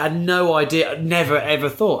 bloody, I had no idea, never ever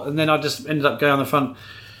thought. And then I just ended up going on the front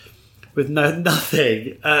with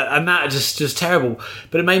nothing, and that just terrible.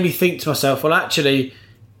 But it made me think to myself, well, actually,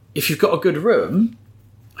 if you've got a good room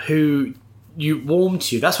who you warm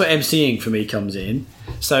to, that's where MCing for me comes in.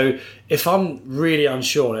 So if I'm really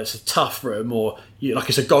unsure, it's a tough room, or like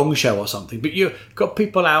it's a gong show or something, but you've got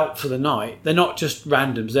people out for the night, they're not just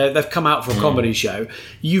randoms, they've come out for a comedy show,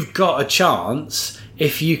 you've got a chance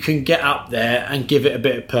if you can get up there and give it a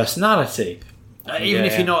bit of personality. Even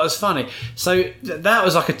if you're not as funny. So that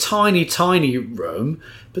was like a tiny room,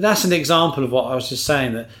 but that's an example of what I was just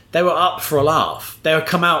saying, that they were up for a laugh. They would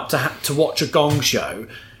come out to watch a gong show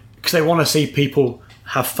because they want to see people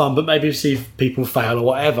have fun, but maybe see people fail or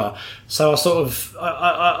whatever. So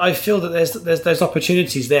I feel that there's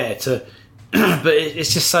opportunities there to, but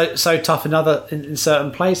it's just so tough in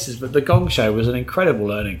certain places. But the gong show was an incredible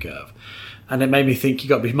learning curve. And it made me think you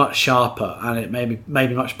got to be much sharper, and it made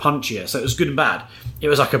me much punchier. So it was good and bad. It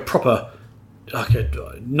was like it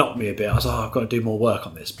knocked me a bit. I was like, I've got to do more work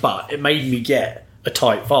on this. But it made me get a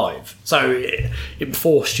tight 5. So it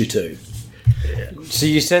forced you to. So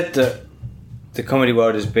you said that the comedy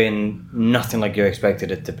world has been nothing like you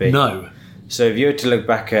expected it to be. No. So if you were to look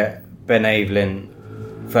back at Ben Aveling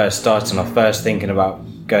first starting off, first thinking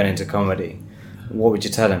about going into comedy, what would you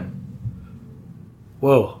tell him?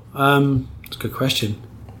 Well, it's a good question.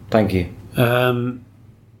 Thank you. Don't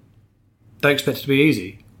expect it to be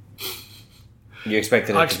easy. You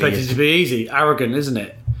expected it I expected it to be easy. Arrogant, isn't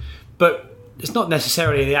it? But it's not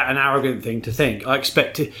necessarily an arrogant thing to think.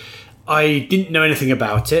 I didn't know anything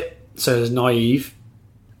about it, so it was naive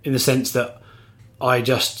in the sense that I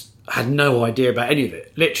just had no idea about any of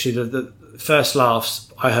it. Literally, the first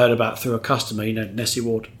laughs I heard about through a customer, Nessie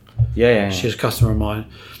Ward. Yeah. She was a customer of mine.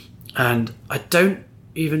 And I don't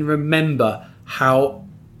even remember how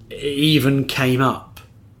it even came up.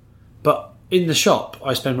 But in the shop,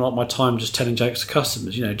 I spend a lot of my time just telling jokes to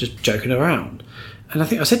customers, just joking around. And I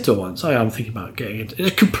think I said to her once, I'm thinking about getting into it.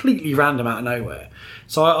 It's completely random out of nowhere.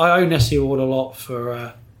 So I owe Nessie Ward a lot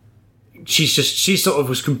for... she sort of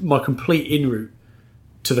was my complete en route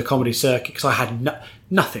to the comedy circuit, because I had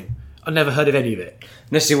nothing. I never heard of any of it.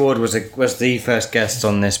 Nessie Ward was the first guest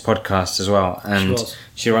on this podcast as well, and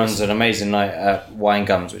she runs an amazing night at Wine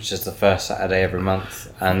Gums, which is the first Saturday every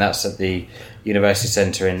month, and that's at the University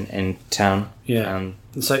Centre in town. Yeah, and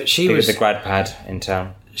so she was the grad pad in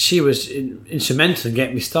town. She was instrumental in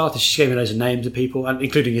getting me started. She gave me loads of names of people, and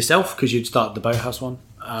including yourself, because you'd started the Boathouse one,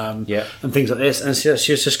 and things like this. And she was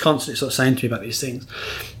just constantly sort of saying to me about these things,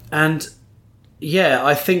 and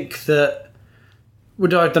I think that.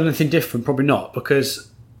 Would I have done anything different? Probably not, because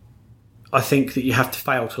I think that you have to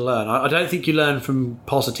fail to learn. I don't think you learn from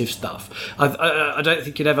positive stuff. I don't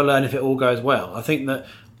think you'd ever learn if it all goes well. I think that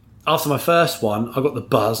after my first one, I got the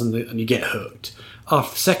buzz and you get hooked.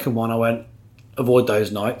 After the second one, I went, avoid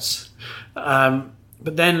those nights. But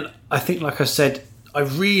then I think, like I said, I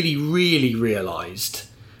really, really realised,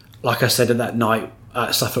 like I said at that night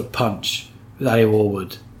at Suffolk Punch with Ali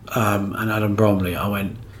Warwood and Adam Bromley, I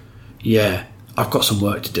went, I've got some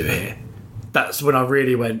work to do here. That's when I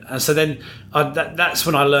really went. And so then that's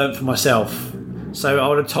when I learned for myself So I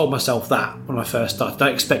would have told myself that when I first started.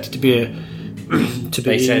 Don't expect it to be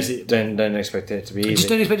easy. Don't expect it to be easy. Just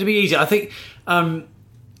don't expect it to be easy. I think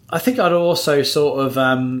I'd also sort of.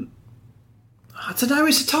 I don't know.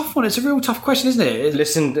 It's a tough one. It's a real tough question, isn't it?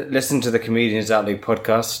 Listen to the Comedians Outlook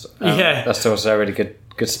podcast. Yeah, that's also a really good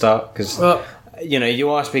start because you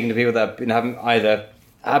are speaking to people that haven't either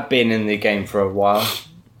have been in the game for a while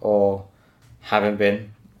or haven't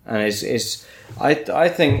been, and I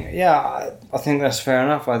think that's fair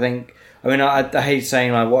enough. I hate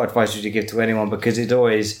saying like what advice would you give to anyone because it's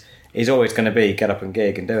always going to be get up and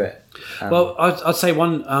gig and do it. Well, I'd say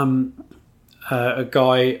one. A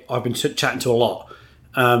guy I've been chatting to a lot,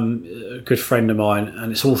 a good friend of mine,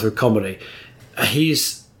 and it's all through comedy.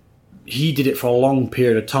 He did it for a long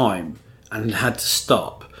period of time and had to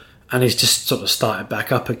stop, and he's just sort of started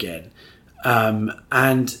back up again.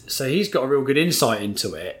 And so he's got a real good insight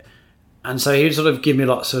into it, and so he would sort of give me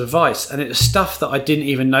lots of advice, and it was stuff that I didn't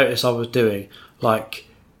even notice I was doing, like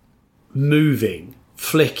moving,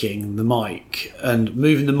 flicking the mic, and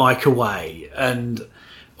moving the mic away, and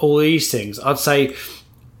all these things. I'd say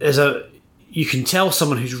you can tell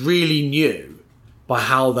someone who's really new by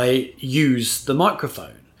how they use the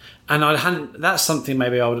microphone. And that's something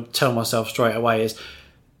maybe I would tell myself straight away is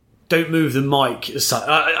don't move the mic.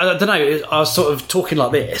 I don't know. I was sort of talking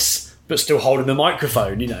like this, but still holding the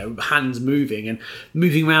microphone, hands moving and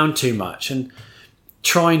moving around too much and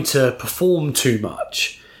trying to perform too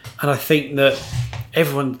much. And I think that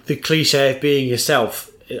the cliche of being yourself,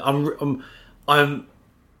 I'm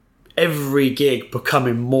every gig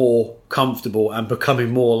becoming more comfortable and becoming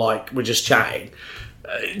more like we're just chatting.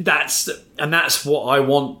 That's what I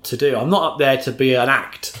want to do. I'm not up there to be an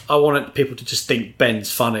act. I want people to just think Ben's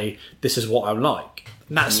funny. This is what I'm like.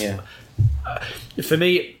 And that's for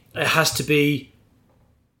me. It has to be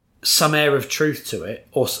some air of truth to it,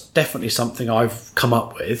 or definitely something I've come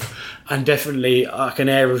up with, and definitely like an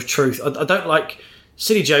air of truth. I don't like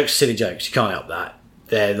silly jokes. You can't help that.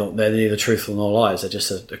 They're neither truthful nor lies. They're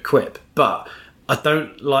just a quip. But I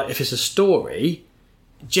don't like if it's a story.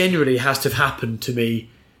 Generally, it has to have happened to me,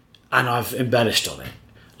 and I've embellished on it.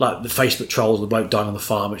 Like the Facebook trolls, the bloke dying on the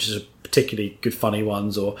farm, which is a particularly good, funny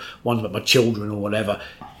ones, or ones about my children or whatever.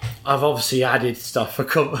 I've obviously added stuff for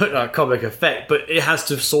comic effect, but it has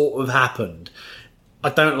to have sort of happened. I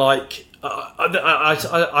don't like. I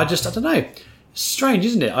don't know. It's strange,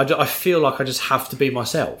 isn't it? I feel like I just have to be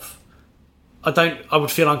myself. I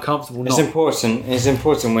would feel uncomfortable. It's important. It's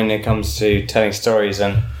important when it comes to telling stories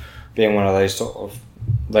and being one of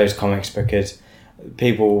those comics because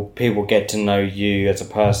people get to know you as a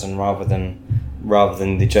person rather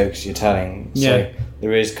than the jokes you're telling. So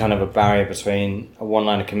there is kind of a barrier between a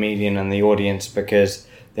one-liner comedian and the audience because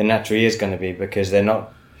there naturally is going to be because they're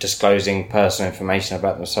not disclosing personal information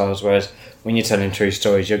about themselves, whereas when you're telling true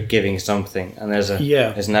stories you're giving something and there's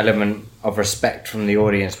an element of respect from the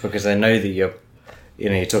audience because they know that you're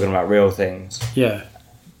talking about real things.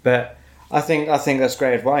 But I think that's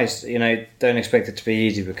great advice. Don't expect it to be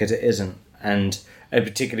easy because it isn't, and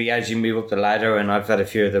particularly as you move up the ladder, and I've had a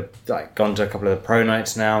few of the gone to a couple of the pro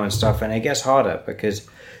nights now and stuff, and it gets harder because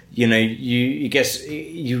you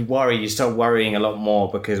start worrying a lot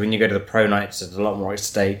more because when you go to the pro nights there's a lot more at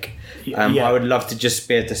stake. I would love to just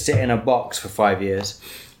be able to sit in a box for 5 years,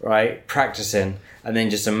 right, practicing and then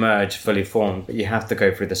just emerge fully formed, but you have to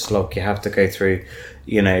go through the slog, you have to go through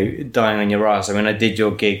dying on your ass. I did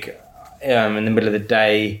your gig in the middle of the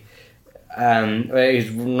day. It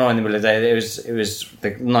was not in the middle of the day. It was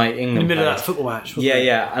the night England. In the middle played. of that football match.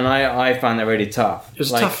 And I found that really tough. It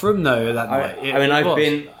was a tough room though that night.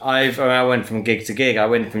 I went from gig to gig. I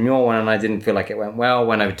went from your one and I didn't feel like it went well.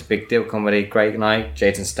 Went over to Big Deal Comedy, great night.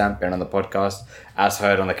 Jason Stamp been on the podcast, as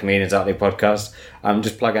heard on the Comedians Outlook podcast. I'm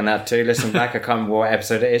just plugging that too. Listen back. I can't remember what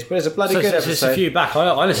episode it is, but it's a bloody good episode. It's a few back.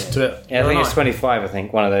 I listened to it. Yeah, I think it's 25. I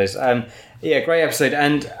think one of those. Great episode,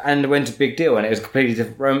 and went to Big Deal, and it was a completely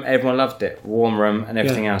different room. Everyone loved it, warm room, and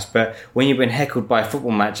everything else. But when you've been heckled by a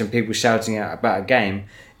football match and people shouting out about a game,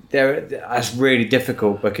 that's really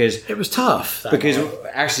difficult because it was tough. Because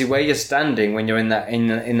actually, where you're standing when you're in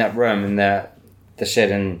that room in the shed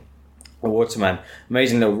in the Waterman,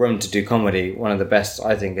 amazing little room to do comedy, one of the best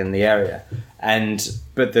I think in the area.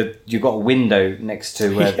 But you've got a window next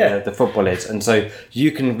to where the football is, and so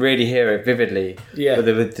you can really hear it vividly. But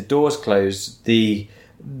with the doors closed, the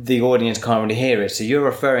audience can't really hear it. So you're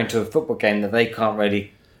referring to a football game that they can't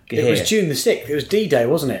really hear. It was June the 6th. It was D-Day,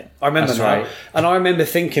 wasn't it? I remember that. Right. And I remember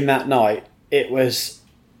thinking that night it was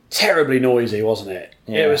terribly noisy, wasn't it?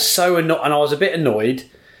 It was so and I was a bit annoyed.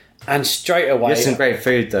 And straight away... There's some great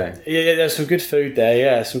food, though. Yeah, there's some good food there,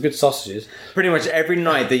 yeah. Some good sausages. Pretty much every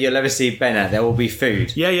night that you'll ever see Ben at, there will be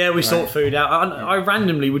food. Yeah, we sort food out. I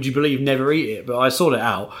randomly, would you believe, never eat it, but I sort it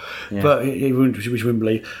out. Yeah. But which you wouldn't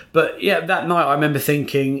believe. But yeah, that night I remember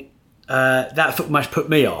thinking that football match put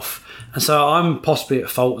me off. And so I'm possibly at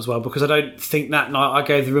fault as well, because I don't think that night I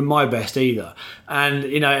gave the room my best either. And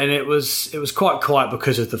and it was quite quiet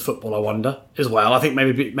because of the football, I wonder, as well. I think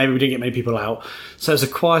maybe we didn't get many people out, so it was a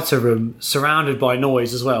quieter room surrounded by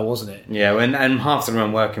noise as well, wasn't it? Yeah, and half the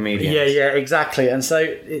room were comedians. Yeah, exactly. And so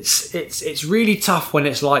it's really tough when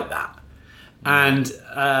it's like that. And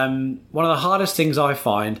one of the hardest things I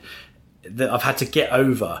find that I've had to get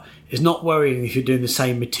over is not worrying if you're doing the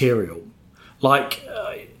same material. Like,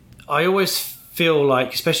 I always feel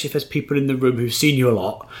like, especially if there's people in the room who've seen you a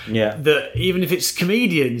lot, that even if it's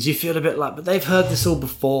comedians, you feel a bit like, but they've heard this all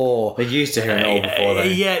before. They're used to hearing it all before, though.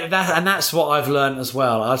 Yeah, that's what I've learned as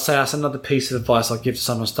well. I'd say that's another piece of advice I'd give to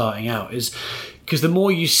someone starting out, is because the more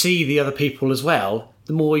you see the other people as well,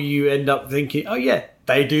 the more you end up thinking, oh yeah,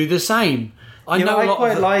 they do the same. I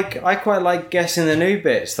quite like guessing the new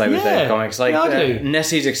bits though with their comics. Like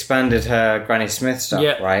Nessie's expanded her Granny Smith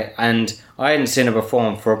stuff, right? And I hadn't seen her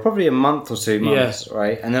perform for probably a month or 2 months,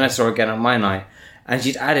 right? And then I saw her again at my night, and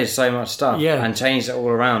she'd added so much stuff and changed it all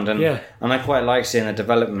around. And I quite like seeing the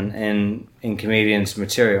development in comedians'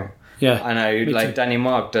 material. Yeah, I know. Like Danny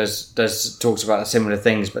Mark does talks about similar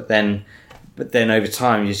things, but then over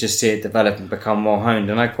time you just see it develop and become more honed,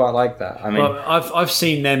 and I quite like that. I mean, well, I've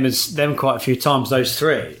seen them quite a few times, those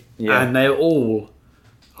three, and they're all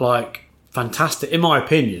like fantastic in my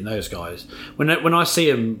opinion. Those guys, when I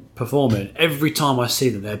see them performing, every time I see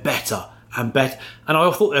them, they're better and better. And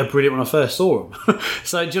I thought they were brilliant when I first saw them.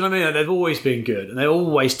 So do you know what I mean? They've always been good, and they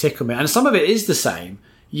always tickle me. And some of it is the same,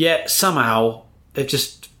 yet somehow they've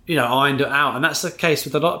just ironed it out. And that's the case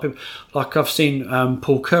with a lot of people. Like I've seen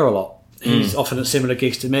Paul Kerr a lot. He's often at similar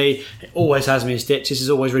gigs to me. He always has me in stitches. He's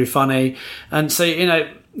always really funny. And so,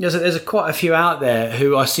 there's quite a few out there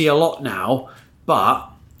who I see a lot now, but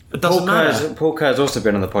it doesn't matter. Paul Kerr's also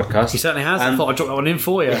been on the podcast. He certainly has. I thought I'd drop that one in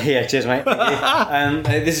for you. Yeah, cheers, mate.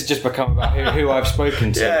 This has just become about who I've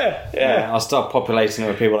spoken to. Yeah. I'll start populating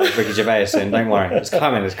with people like Ricky Gervais soon. Don't worry. It's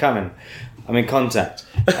coming. I'm in contact.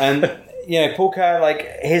 And, Paul Kerr,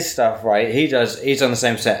 like, his stuff, right, he's on the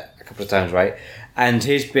same set a couple of times, right? And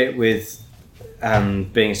his bit with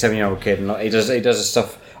being a 7-year-old kid, and he does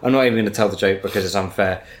stuff. I'm not even going to tell the joke because it's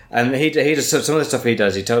unfair. And he does some of the stuff he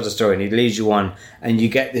does. He tells a story and he leads you on, and you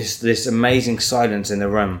get this amazing silence in the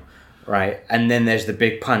room, right? And then there's the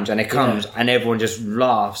big punch, and it comes, and everyone just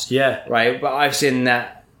laughs, right? But I've seen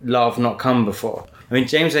that laugh not come before. I mean,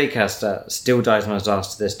 James Acaster still dies on his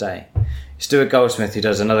ass to this day. Stuart Goldsmith, who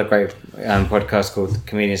does another great podcast called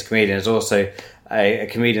Comedians is also a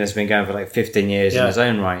comedian that's been going for like 15 years in his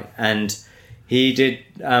own right, and he did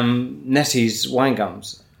Nessie's Wine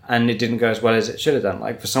Gums, and it didn't go as well as it should have done.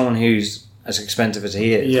 Like, for someone who's as expensive as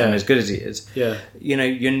he is and as good as he is,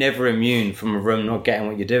 you're never immune from a room not getting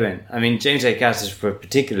what you're doing. I mean, James Acaster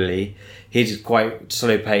particularly, he's quite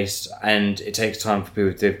slow paced, and it takes time for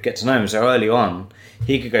people to get to know him. So early on,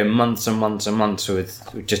 he could go months and months and months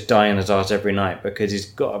with just dying his ass every night, because he's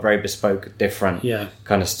got a very bespoke, different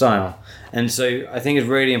kind of style. And so I think it's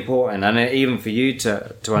really important, and even for you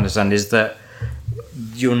to understand, is that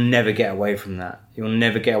you'll never get away from that. You'll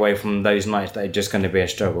never get away from those nights that are just going to be a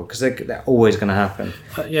struggle, because they're always going to happen.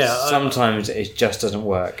 Sometimes it just doesn't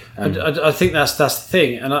work. I think that's the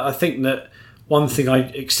thing, and I think that one thing I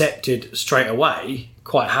accepted straight away,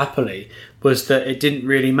 quite happily, was that it didn't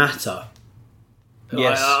really matter.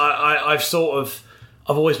 Yes,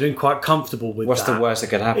 I've always been quite comfortable with What's that. the worst that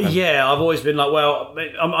could happen? Yeah, I've always been like, well,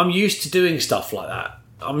 I'm used to doing stuff like that.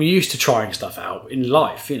 I'm used to trying stuff out in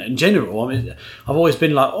life, in general. I mean, I've always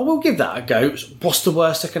been like, oh, we'll give that a go. What's the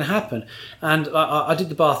worst that can happen? And I did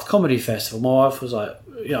the Bath Comedy Festival. My wife was like,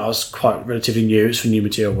 I was quite relatively new. It's for new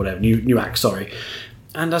material, whatever, new act, sorry.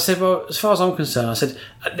 And I said, well, as far as I'm concerned, I said,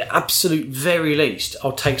 at the absolute very least,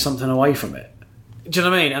 I'll take something away from it. Do you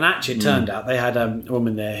know what I mean? And actually, it turned out they had a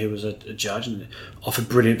woman there who was a judge and offered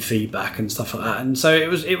brilliant feedback and stuff like that. And so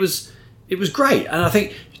it was great. And I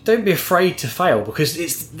think, don't be afraid to fail, because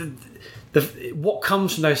it's what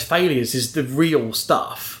comes from those failures is the real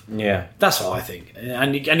stuff. Yeah, that's what I think,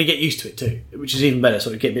 and you get used to it too, which is even better.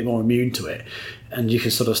 Sort of get a bit more immune to it, and you can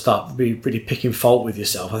sort of start really picking fault with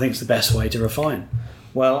yourself. I think it's the best way to refine.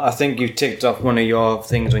 Well, I think you've ticked off one of your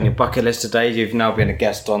things on your bucket list today. You've now been a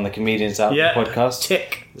guest on the Comedians Out podcast.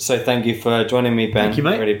 Tick. So thank you for joining me, Ben. Thank you,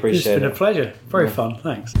 mate. I really appreciate it. It's been a pleasure. Very fun.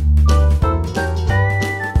 Thanks.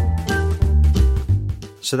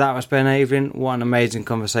 So that was Ben Aveling. What an amazing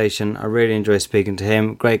conversation. I really enjoyed speaking to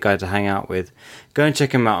him. Great guy to hang out with. Go and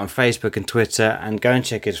check him out on Facebook and Twitter, and go and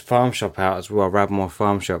check his farm shop out as well, Radmore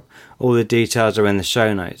Farm Shop. All the details are in the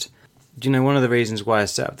show notes. Do you know, one of the reasons why I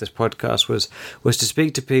set up this podcast was to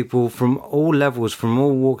speak to people from all levels, from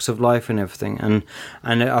all walks of life and everything. And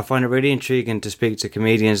I find it really intriguing to speak to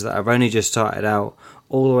comedians that have only just started out,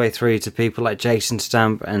 all the way through to people like Jason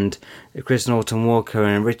Stamp and Chris Norton Walker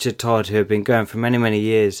and Richard Todd, who have been going for many, many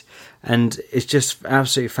years. And it's just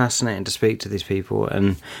absolutely fascinating to speak to these people,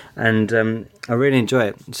 and I really enjoy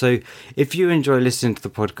it. So if you enjoy listening to the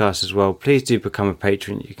podcast as well, please do become a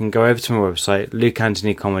patron. You can go over to my website,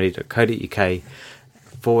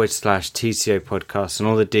 lukeanthonycomedy.co.uk/TCO podcast, and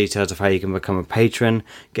all the details of how you can become a patron,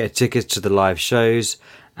 get tickets to the live shows,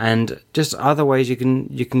 and just other ways you can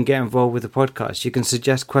get involved with the podcast. You can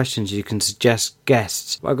suggest questions, you can suggest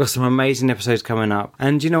guests. I've got some amazing episodes coming up.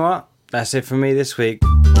 And you know what? That's it for me this week.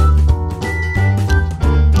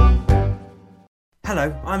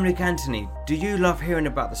 Hello, I'm Luke Anthony. Do you love hearing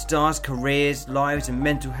about the stars' careers, lives and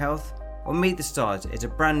mental health? Well, Meet the Stars is a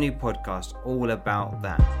brand new podcast all about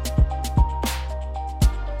that.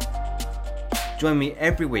 Join me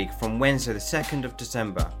every week from Wednesday the 2nd of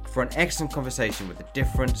December for an excellent conversation with a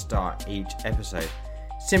different star each episode.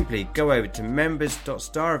 Simply go over to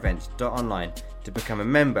members.starevents.online to become a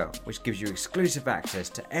member, which gives you exclusive access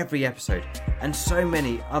to every episode and so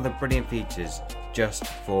many other brilliant features just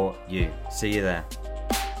for you. See you there.